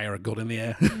just fire a gun in the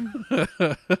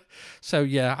air. So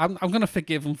yeah, I'm going to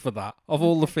forgive them for that. Of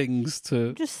all the things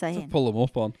to pull them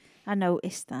up on, I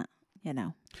noticed that.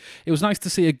 It was nice to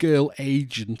see a girl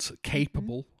agent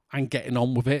capable and getting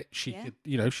on with it. She could,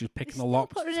 she was picking the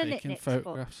locks, taking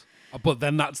photographs. But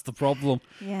then that's the problem.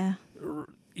 Yeah.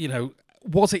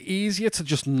 Was it easier to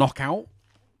just knock out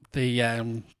the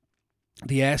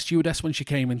air stewardess when she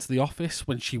came into the office,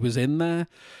 when she was in there,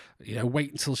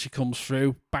 wait until she comes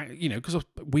through, bang, because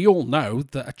we all know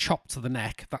that a chop to the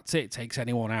neck, that's it, takes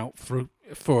anyone out for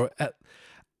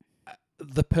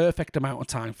the perfect amount of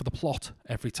time for the plot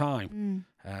every time.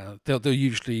 They'll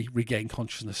usually regain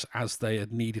consciousness as they are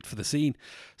needed for the scene.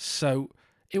 So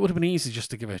it would have been easy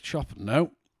just to give her a chop.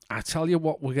 No, I tell you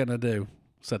what we're going to do,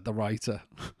 said the writer.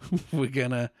 we're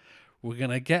gonna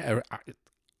get her.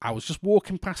 I was just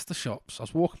walking past the shops. I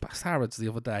was walking past Harrods the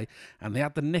other day, and they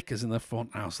had the knickers in the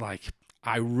front. And I was like,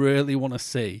 I really want to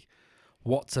see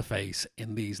what's-her-face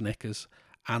in these knickers.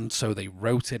 And so they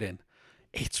wrote it in.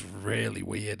 It's really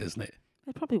weird, isn't it?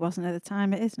 It probably wasn't at the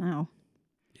time. It is now.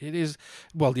 It is.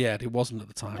 Well, yeah, it wasn't at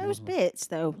the time. Those bits,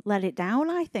 though, let it down,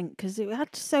 I think, because it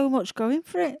had so much going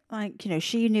for it. Like,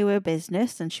 she knew her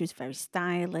business, and she was very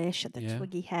stylish, had the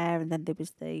twiggy hair, and then there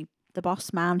was the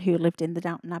boss man who lived in the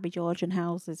Downton Abbey Georgian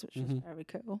houses, which was very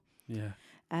cool. Yeah.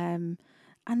 And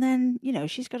then,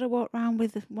 she's got to walk around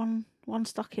with one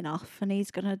stocking off, and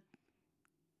he's going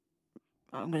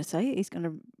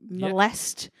to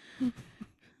molest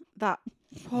that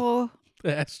poor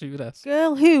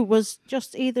girl who was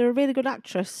just either a really good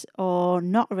actress or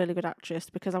not a really good actress,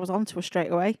 because I was onto her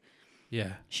straight away.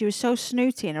 Yeah. She was so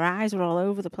snooty and her eyes were all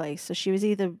over the place, so she was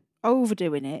either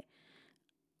overdoing it,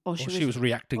 or she was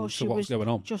reacting to what was going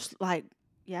on. Just like,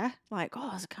 oh,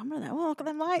 there's a camera there. Oh, look at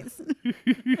them lights. Is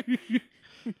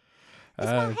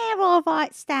my hair all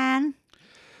right, Stan?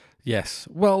 Yes.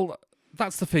 Well,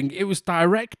 that's the thing. It was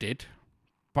directed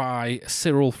by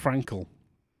Cyril Frankel.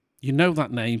 You know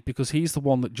that name because he's the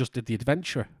one that just did The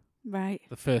Adventurer. Right.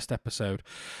 The first episode.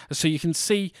 So you can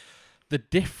see the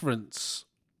difference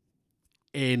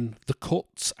in the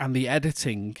cuts and the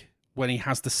editing when he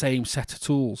has the same set of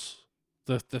tools.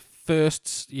 The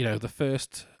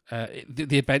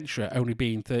Adventurer only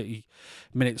being 30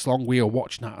 minutes long, we were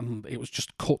watching that and it was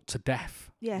just cut to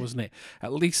death, wasn't it?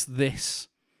 At least this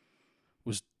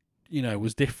was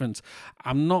different.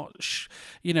 I'm not,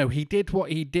 he did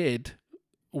what he did,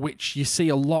 which you see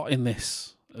a lot in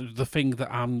this. The thing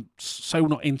that I'm so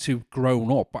not into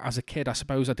grown up, but as a kid, I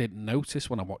suppose I didn't notice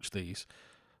when I watched these.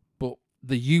 but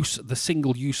the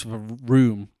single use of a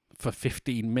room for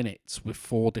 15 minutes with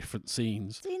 4 different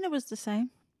scenes. Dina was the same.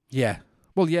 Yeah.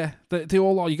 Well, yeah, they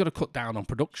all are. You got to cut down on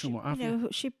production. What have you?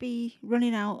 She'd be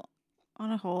running out on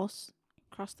a horse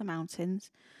across the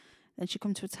mountains. Then she'd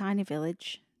come to a tiny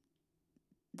village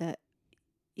that,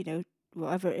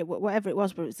 whatever it was, whether it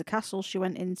was the castle she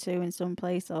went into in some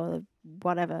place or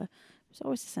whatever, it's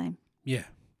always the same. Yeah.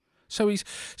 So he's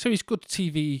good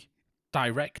TV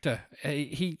director.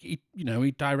 He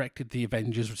directed the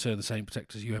Avengers: Return of the Same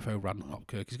Protectors, UFO, Randall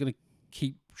Hopkirk. He's going to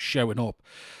keep showing up.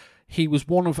 He was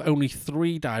one of only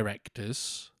 3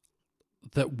 directors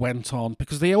that went on,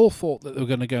 because they all thought that they were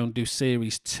going to go and do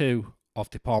series 2 of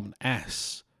Department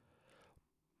S,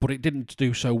 but it didn't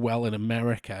do so well in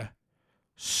America,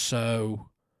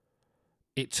 so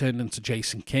it turned into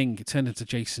Jason King. It turned into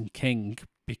Jason King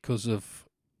because of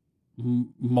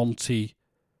Monty's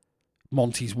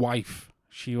wife.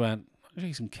 She went,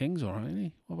 Jason King's all right, isn't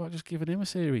he? What about just giving him a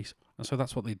series? And so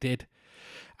that's what they did.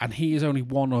 And he is only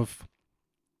one of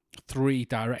 3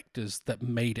 directors that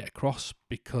made it across,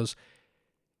 because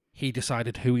he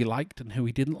decided who he liked and who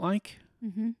he didn't like,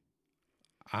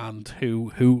 and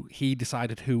who he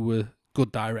decided who were good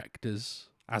directors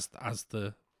as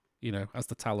the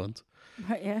talent,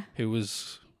 Right? Yeah. who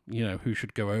was who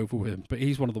should go over with him. But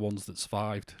he's one of the ones that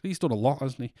survived. He's done a lot,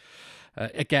 hasn't he?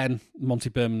 Again, Monty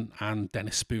Berman and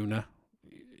Dennis Spooner.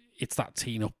 It's that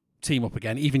team up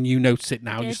again. Even you notice it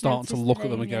now. You're starting to look at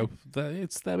them and go,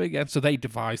 it's them again. So they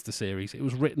devised the series. It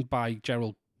was written by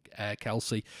Gerald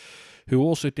Kelsey, who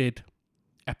also did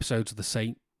episodes of The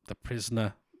Saint, The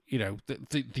Prisoner,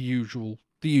 the usual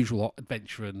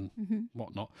adventure and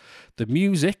whatnot. The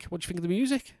music, what do you think of the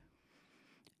music?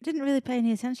 I didn't really pay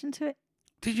any attention to it.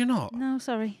 Did you not? No,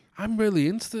 sorry. I'm really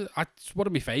into it. It's one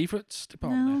of my favourites.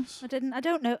 No, I didn't. I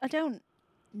don't know. I don't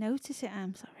notice it.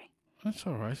 I'm sorry. That's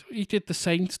all right. He did The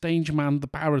Saint, Danger Man, The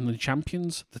Baron, and the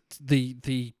Champions.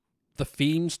 The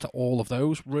themes to all of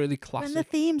those, really classic. When the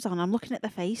theme's on, I'm looking at the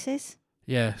faces.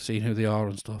 Yeah, seeing who they are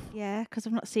and stuff. Yeah, because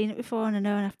I've not seen it before, and I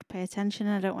know I have to pay attention.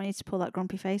 And I don't want you to pull that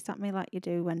grumpy face at me like you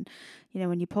do when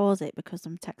you pause it because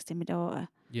I'm texting my daughter.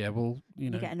 Yeah, well,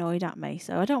 You get annoyed at me,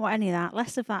 so I don't want any of that.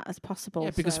 Less of that as possible.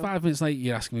 Yeah, because 5 minutes later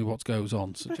you're asking me what goes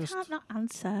on. So but just I can't not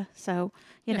answer. So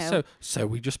you know. So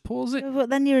we just pause it. But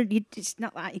then it's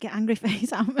not that you get angry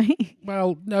face at me.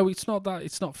 Well, no, it's not that.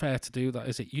 It's not fair to do that,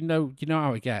 is it? You know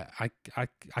how I get.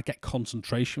 I get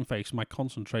concentration face. My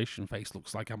concentration face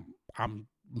looks like I'm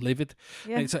livid.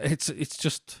 Yeah. It's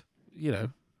just Yeah.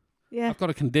 I've got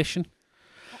a condition.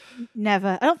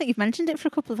 Never. I don't think you've mentioned it for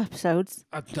a couple of episodes.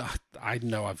 I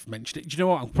know I've mentioned it. Do you know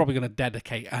what? I'm probably going to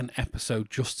dedicate an episode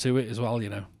just to it as well.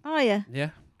 Oh yeah.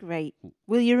 Yeah. Great.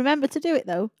 Will you remember to do it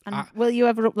though? And will you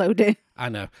ever upload it? I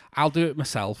know. I'll do it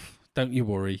myself. Don't you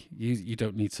worry. You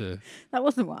don't need to. That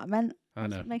wasn't what I meant. I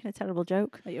know. I was making a terrible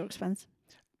joke at your expense.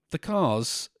 The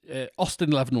cars,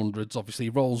 Austin 1100s, obviously,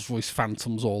 Rolls-Royce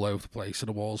Phantoms all over the place, and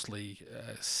a Worsley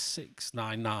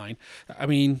 699. I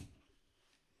mean,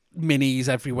 minis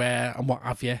everywhere and what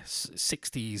have you.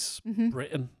 60s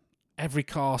Britain. Every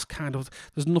car's kind of...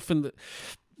 There's nothing that...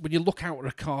 When you look out at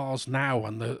the cars now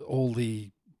and all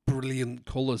the brilliant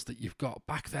colours that you've got,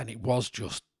 back then it was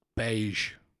just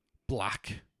beige,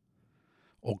 black,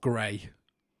 or grey.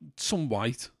 Some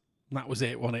white. And that was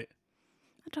it, wasn't it?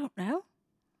 I don't know.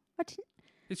 I didn't.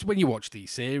 It's when you watch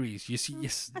these series, you see.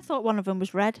 Yes. I thought one of them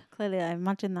was red. Clearly, I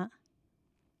imagined that.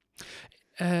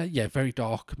 Yeah, very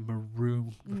dark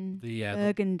maroon.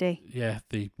 Burgundy.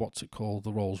 The what's it called?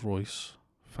 The Rolls Royce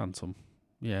Phantom.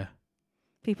 Yeah.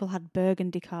 People had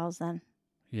burgundy cars then.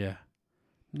 Yeah.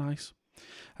 Nice.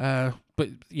 But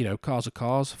cars are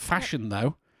cars. Fashion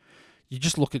though, you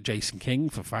just look at Jason King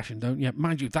for fashion, don't you?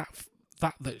 Mind you, that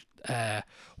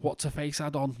what's her face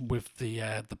had on with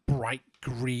the bright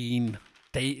green,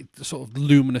 sort of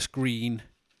luminous green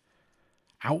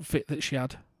outfit that she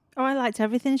had. Oh, I liked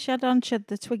everything she had on. She had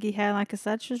the twiggy hair, like I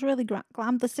said. She was really glam.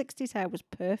 The 60s hair was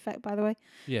perfect, by the way.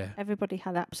 Yeah. Everybody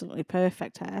had absolutely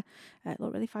perfect hair. It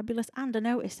looked really fabulous. And I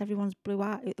noticed everyone's blue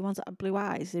eye, the ones that had blue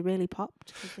eyes, they really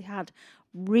popped because they had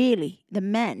really, the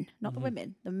men, not the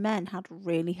women, the men had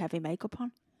really heavy makeup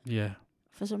on. Yeah.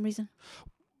 For some reason.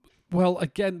 Well,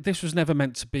 again, this was never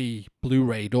meant to be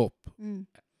Blu-rayed up.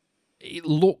 It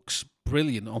looks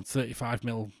brilliant on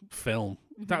 35mm film.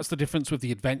 That's the difference with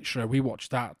The Adventurer. We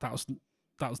watched that. That was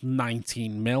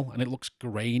 19mm, and it looks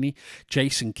grainy.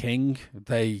 Jason King,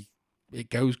 it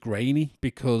goes grainy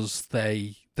because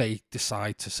they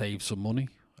decide to save some money,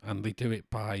 and they do it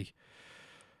by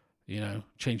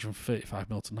changing from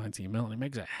 35mm to 19mm, and it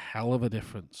makes a hell of a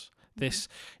difference.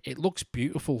 It looks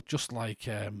beautiful, just like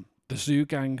the Zoo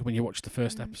Gang, when you watch the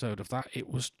first episode of that, it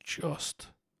was just...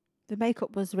 The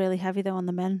makeup was really heavy, though, on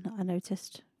the men, I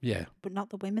noticed. Yeah. But not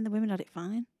the women. The women had it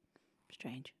fine.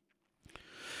 Strange.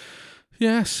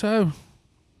 Yeah, so...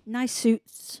 Nice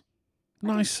suits.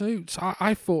 Nice suits.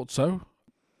 I thought so.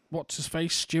 What's his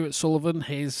face? Stuart Sullivan,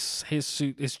 his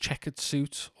suit, his checkered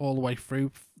suit all the way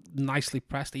through, nicely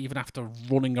pressed, even after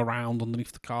running around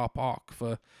underneath the car park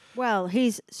for... Well,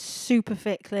 he's super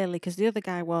fit, clearly, because the other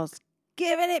guy was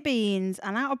giving it beans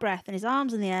and out of breath and his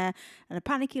arms in the air and a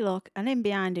panicky look and in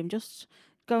behind him just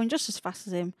going just as fast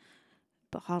as him,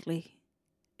 but hardly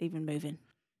even moving.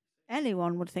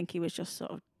 Anyone would think he was just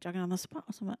sort of jogging on the spot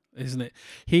or something. Isn't it?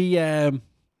 He,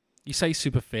 you say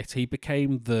super fit, he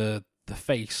became the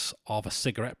face of a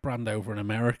cigarette brand over in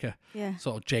America. Yeah.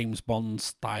 Sort of James Bond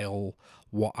style,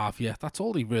 what have you. That's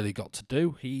all he really got to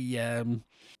do. He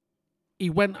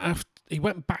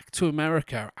went back to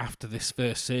America after this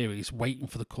first series, waiting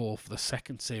for the call for the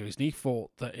second series, and he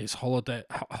thought that his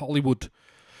Hollywood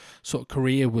sort of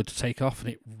career would take off, and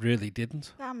it really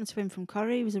didn't. That happened to him from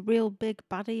Corrie. He was a real big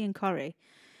baddie in Corrie,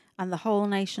 and the whole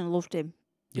nation loved him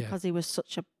because he was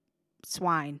such a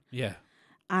swine. Yeah.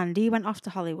 And he went off to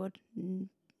Hollywood.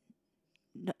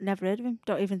 Never heard of him.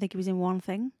 Don't even think he was in one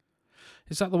thing.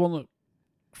 Is that the one that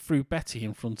threw Betty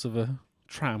in front of a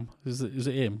tram? Is it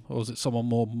him, or is it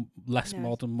someone less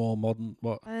modern, more modern?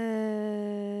 What?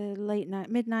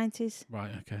 Mid-90s.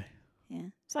 Right. Okay. Yeah,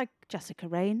 it's like Jessica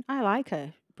Raine. I like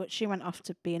her, but she went off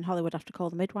to be in Hollywood after Call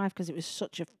the Midwife because it was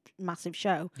such a massive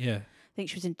show. Yeah. I think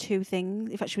she was in 2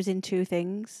 things. In fact, she was in 2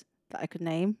 things that I could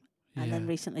name. And then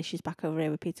recently she's back over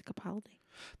here with Peter Capaldi.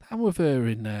 That with her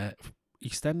in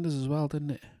EastEnders as well,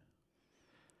 didn't it?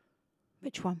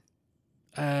 Which one?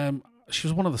 She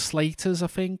was one of the Slaters, I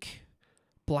think.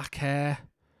 Black hair.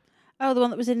 Oh, the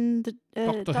one that was in the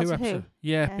Doctor Who episode.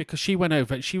 Yeah, because she went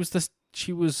over. She was the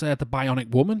Bionic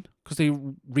Woman, because they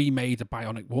remade a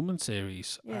Bionic Woman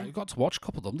series. Yeah. You got to watch a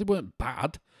couple of them. They weren't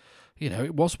bad. You know,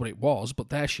 it was what it was, but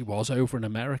there she was over in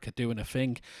America doing a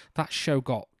thing. That show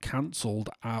got cancelled,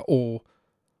 or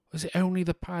was it only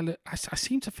the pilot? I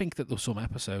seem to think that there were some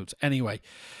episodes. Anyway,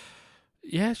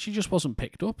 yeah, she just wasn't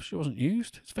picked up. She wasn't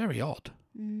used. It's very odd.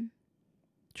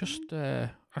 Just,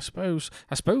 I suppose,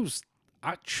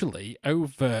 actually,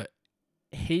 over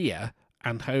here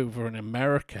and over in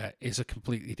America is a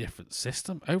completely different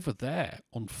system. Over there,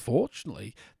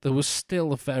 unfortunately, there was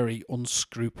still a very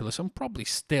unscrupulous, and probably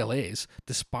still is,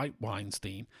 despite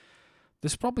Weinstein.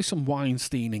 There's probably some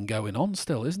Weinsteining going on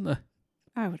still, isn't there?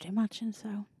 I would imagine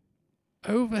so.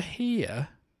 Over here,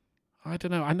 I don't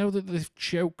know. I know that they've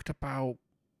joked about,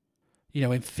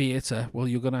 in theatre, well,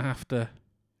 you're going to have to...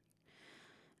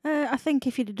 I think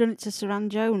if you'd have done it to Saran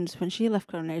Jones when she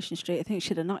left Coronation Street, I think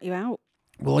she'd have knocked you out.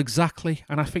 Well, exactly,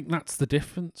 and I think that's the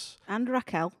difference. And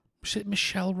Raquel. Was it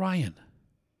Michelle Ryan?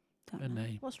 Don't Her know.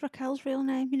 name. What's Raquel's real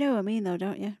name? You know what I mean, though,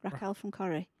 don't you? Raquel from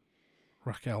Corrie.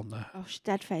 Raquel, no. Oh, she's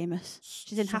dead famous.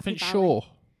 She's in Something Happy Valley. Shaw.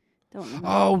 Don't remember.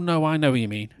 Oh, no, I know what you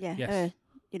mean. Yeah, yes. her,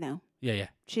 Yeah.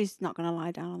 she's not going to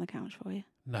lie down on the couch for you.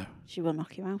 No. She will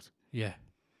knock you out. Yeah.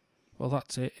 Well,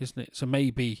 that's it, isn't it? So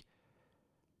maybe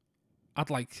I'd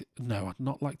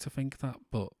not like to think that,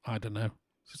 but I don't know.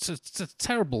 It's a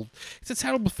terrible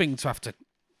thing to have to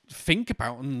think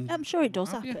about. And I'm sure it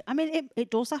does have happen. you? I mean, it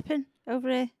does happen over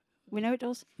here. We know it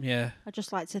does. Yeah. I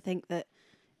just like to think that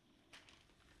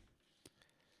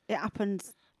it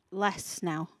happens less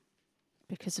now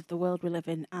because of the world we live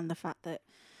in and the fact that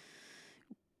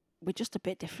we're just a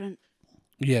bit different.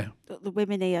 Yeah. The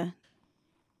women here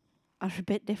are a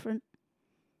bit different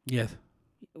Yeah.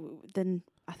 than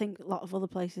I think a lot of other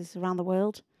places around the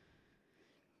world.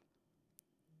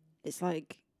 It's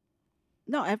like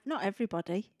not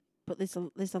everybody, but there's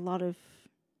a lot of.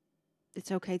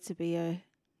 It's okay to be a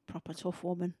proper tough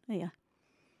woman here.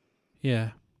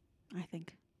 Yeah. I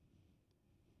think.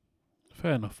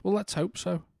 Fair enough. Well, let's hope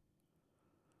so.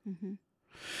 Mhm.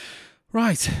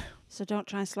 Right. So don't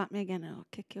try and slap me again, or I'll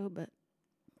kick your butt.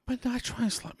 When did I try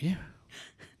and slap you?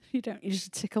 You don't. You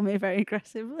just tickle me very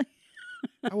aggressively.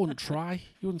 I wouldn't try.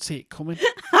 You wouldn't see it coming.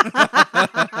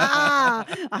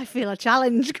 I feel a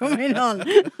challenge coming on.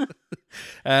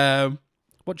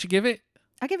 What'd you give it?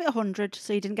 I give it 100,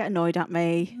 so you didn't get annoyed at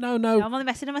me. No. No, I'm only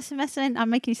messing. I'm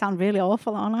making you sound really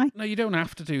awful, aren't I? No, you don't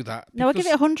have to do that. No, I give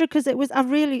it 100 because it was. I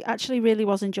really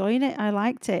was enjoying it. I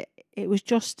liked it. It was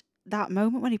just that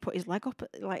moment when he put his leg up,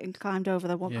 and climbed over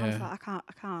the one. I was like, I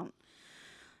can't.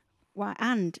 Why?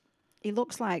 And he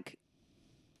looks like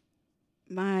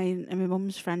my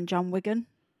mum's friend John Wigan.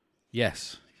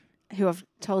 Yes. Who I've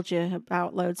told you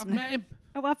about loads. I've met him.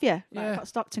 Oh, have you? Like, I Yeah. got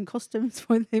stopped in customs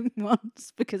with him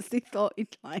once because they thought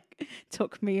he'd like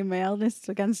took me and my eldest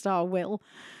against our will,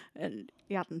 and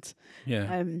he hadn't.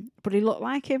 Yeah. But he looked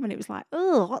like him, and it was like,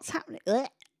 oh, what's happening? Ugh,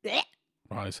 ugh.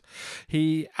 Right.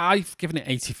 I've given it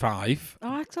 85.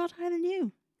 Oh, I thought higher than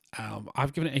you.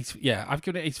 I've given it 80. Yeah, I've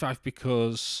given it 85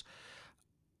 because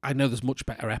I know there's much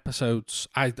better episodes.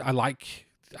 I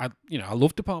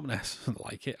love Department S. I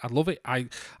like it. I love it.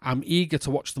 I'm eager to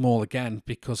watch them all again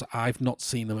because I've not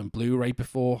seen them in Blu-ray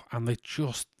before, and they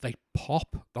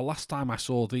pop. The last time I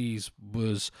saw these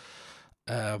was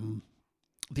the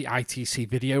ITC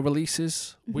video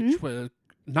releases, which were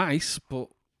nice, but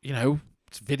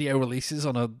it's video releases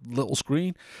on a little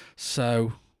screen.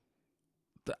 So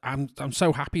I'm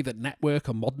so happy that Network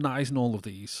are modernising all of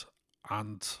these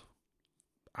and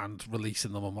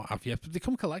releasing them and what have you. They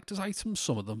become collector's items,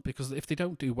 some of them, because if they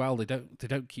don't do well, they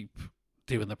don't keep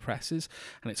doing the presses,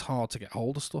 and it's hard to get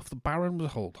hold of stuff. The Baron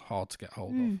was hard to get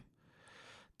hold of.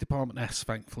 Department S,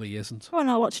 thankfully, isn't. Oh,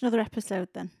 and I'll watch another episode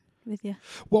then with you.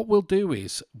 What we'll do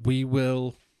is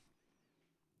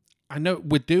I know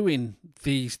we're doing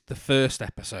the first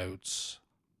episodes,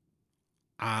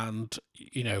 and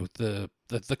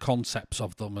the concepts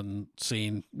of them, and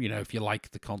seeing if you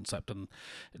like the concept and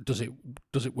does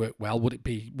it work well. Would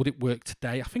it work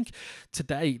today? I think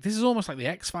today this is almost like the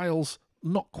X-Files,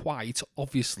 not quite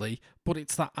obviously, but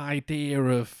it's that idea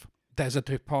of there's a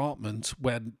department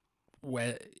where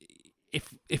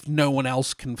if no one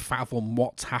else can fathom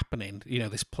what's happening,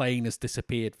 this plane has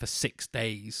disappeared for 6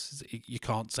 days, you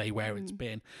can't say where it's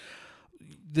been.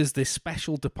 There's this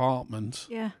special department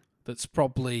that's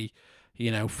probably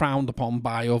frowned upon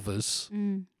by others,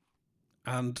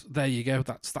 and there you go.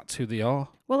 That's who they are.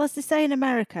 Well, as they say in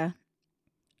America,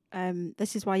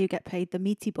 this is why you get paid the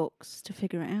meaty bucks to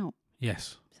figure it out.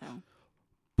 Yes. So,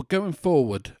 but going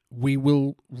forward, we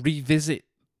will revisit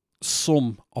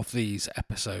some of these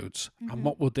episodes, and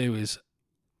what we'll do is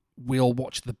we'll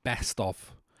watch the best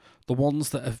of the ones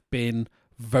that have been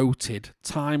voted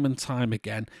time and time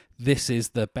again. This is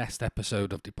the best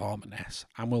episode of Department S,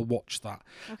 and we'll watch that,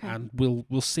 and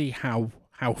we'll see how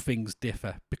things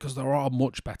differ, because there are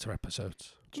much better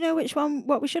episodes. Do you know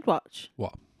what we should watch?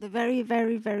 What? The very,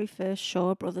 very, very first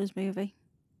Shaw Brothers movie.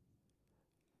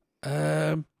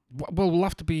 Well, we'll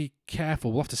have to be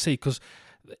careful. We'll have to see, because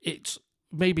it's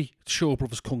maybe Shaw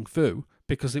Brothers Kung Fu,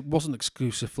 because it wasn't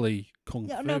exclusively Kung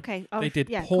Fu. No, okay. They did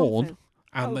porn,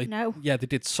 and they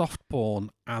did soft porn,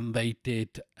 and they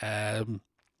did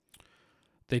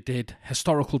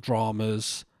historical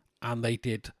dramas, and they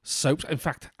did soaps. In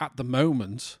fact, at the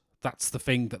moment, that's the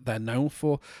thing that they're known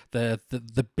for. They're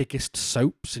the biggest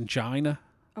soaps in China.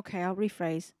 Okay, I'll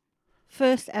rephrase.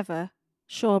 First ever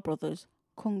Shaw Brothers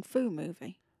Kung Fu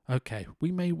movie. Okay,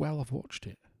 we may well have watched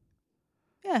it.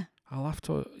 Yeah. We'll have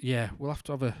to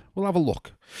have a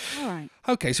look. All right.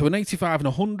 Okay, so an 85 and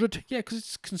 100. Yeah,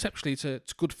 because conceptually it's a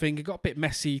good thing. It got a bit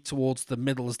messy towards the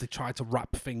middle as they tried to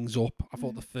wrap things up. I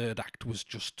thought the third act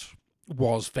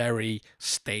was very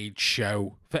stage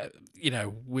show.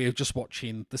 We're just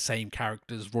watching the same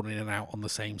characters running in and out on the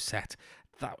same set.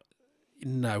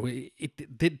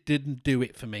 It didn't do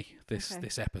it for me,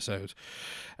 this episode.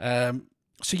 So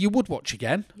you would watch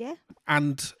again? Yeah.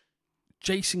 And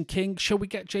Jason King, shall we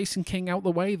get Jason King out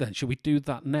the way then? Shall we do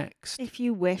that next? If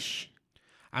you wish.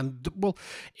 And, well,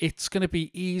 it's going to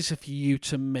be easier for you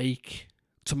to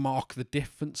mark the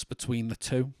difference between the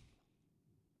two.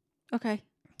 Okay.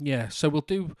 Yeah, so we'll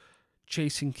do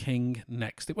Jason King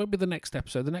next. It won't be the next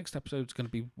episode. The next episode is going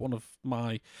to be one of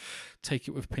my take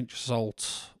it with a pinch of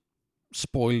salt,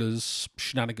 spoilers,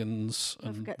 shenanigans, Don't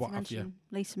and forget what to have you. mention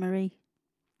Lisa Marie.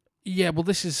 Yeah, well,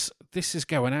 this is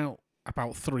going out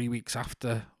about 3 weeks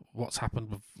after what's happened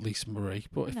with Lisa Marie.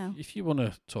 But if you want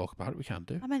to talk about it, we can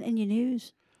do. I meant in your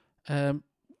news. There'll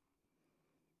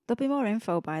be more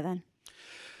info by then.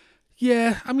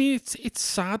 Yeah, I mean it's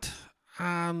sad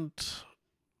and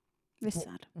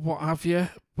sad. What have you?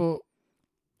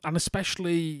 And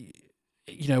especially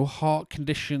heart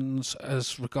conditions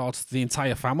as regards to the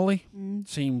entire family.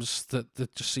 Seems that there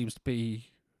just seems to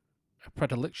be a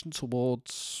predilection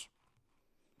towards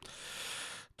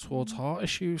heart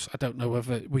issues.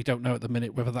 We don't know at the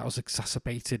minute whether that was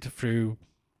exacerbated through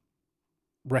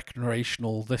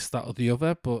recreational this, that, or the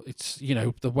other, but it's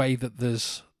the way that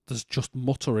there's just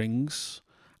mutterings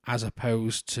as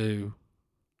opposed to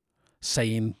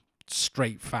saying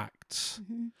straight facts.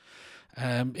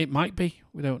 It might be,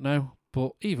 we don't know,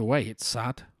 but either way it's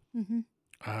sad.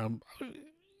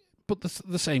 But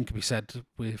the same can be said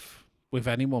with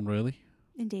anyone, really.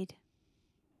 Indeed.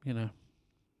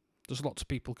 There's lots of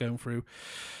people going through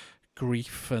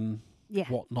grief and Yeah.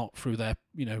 whatnot through their,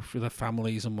 through their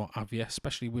families and what have you,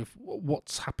 especially with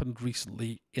what's happened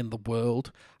recently in the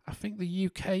world. I think the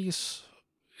UK is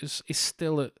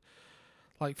still at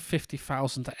like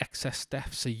 50,000 excess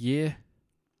deaths a year,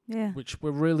 Yeah. which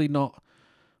we're not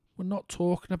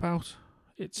talking about.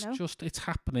 It's just, it's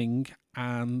happening,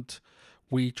 and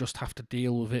we just have to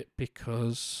deal with it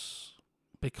because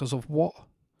of what?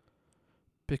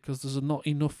 Because there's not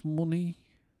enough money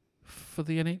for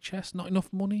the NHS. Not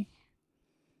enough money.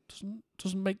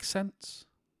 Doesn't make sense.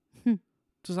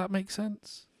 Does that make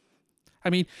sense? I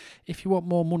mean, if you want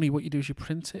more money, what you do is you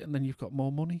print it, and then you've got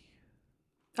more money.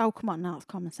 Oh, come on now, it's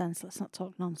common sense. Let's not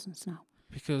talk nonsense now.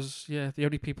 Because, the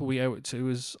only people we owe it to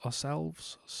is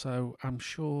ourselves. So I'm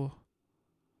sure...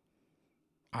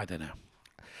 I don't know.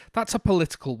 That's a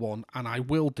political one, and I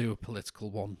will do a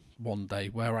political one day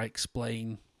where I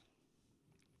explain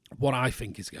what I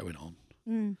think is going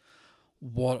on,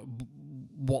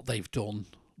 what they've done,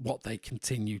 what they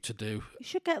continue to do. You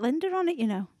should get Linda on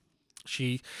it,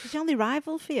 She's the only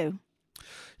rival for you.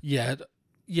 Yeah.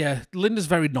 Linda's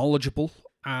very knowledgeable,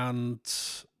 and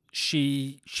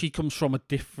she comes from a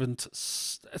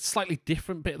slightly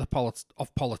different bit of the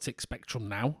politics spectrum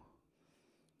now.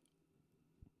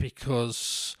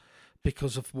 Because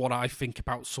of what I think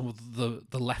about some of the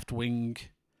left-wing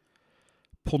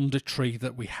punditry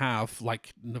that we have,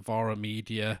 like Novara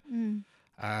Media, and...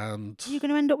 Are you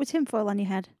going to end up with tinfoil on your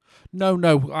head? No,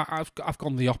 I've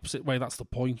gone the opposite way. That's the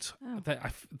point.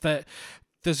 I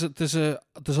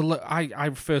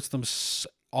refer to them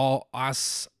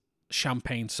as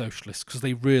champagne socialists, because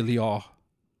they really are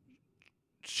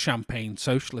champagne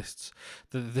socialists.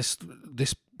 This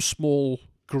small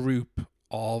group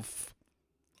of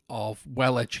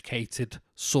well-educated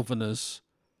Southerners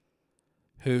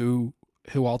who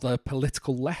are the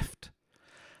political left,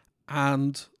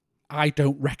 and I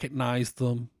don't recognise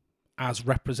them as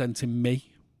representing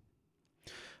me.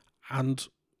 And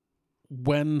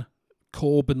when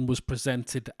Corbyn was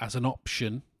presented as an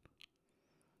option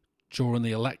during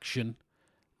the election,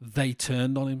 they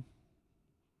turned on him.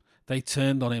 They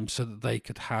turned on him so that they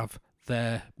could have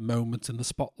their moment in the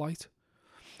spotlight.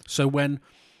 So when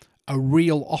a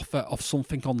real offer of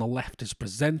something on the left is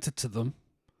presented to them,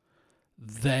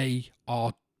 they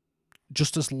are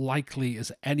just as likely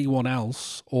as anyone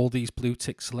else, all these blue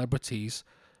tick celebrities,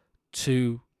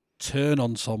 to turn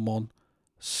on someone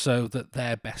so that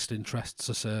their best interests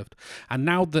are served. And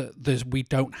now that we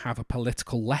don't have a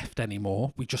political left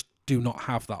anymore, we just do not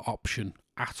have that option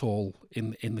at all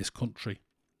in this country.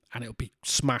 And it'll be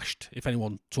smashed if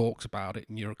anyone talks about it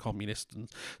and you're a communist and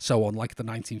so on, like the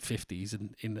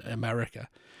 1950s in America.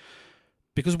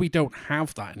 Because we don't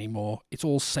have that anymore, it's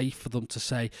all safe for them to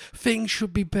say, things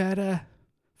should be better.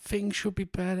 Things should be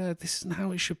better. This isn't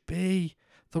how it should be.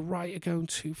 The right are going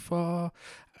too far.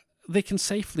 They can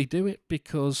safely do it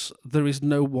because there is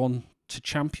no one to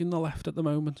champion the left at the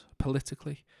moment,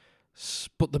 politically.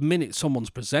 But the minute someone's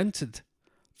presented,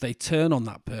 they turn on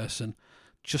that person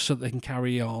just so they can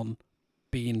carry on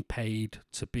being paid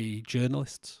to be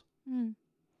journalists.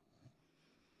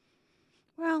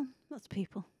 Well, that's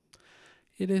people.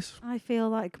 It is. I feel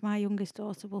like my youngest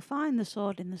daughter will find the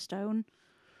sword in the stone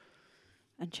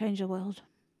and change the world.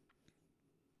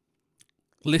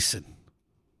 Listen.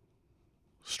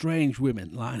 Strange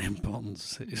women lying in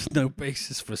ponds is no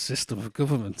basis for a system of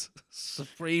government.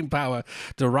 Supreme power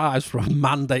derives from a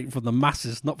mandate from the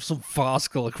masses, not some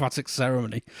farcical aquatic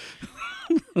ceremony.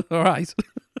 All right.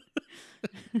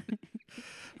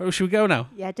 Oh, should we go now?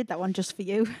 Yeah, I did that one just for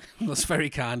you. That's very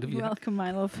kind of you. You're welcome,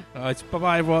 my love. All right.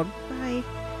 Bye-bye, everyone. Bye.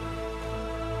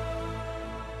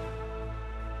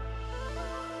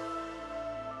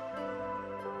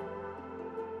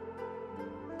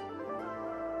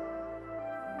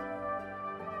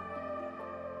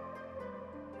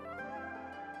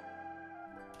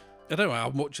 I don't know how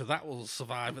much of that will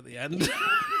survive at the end.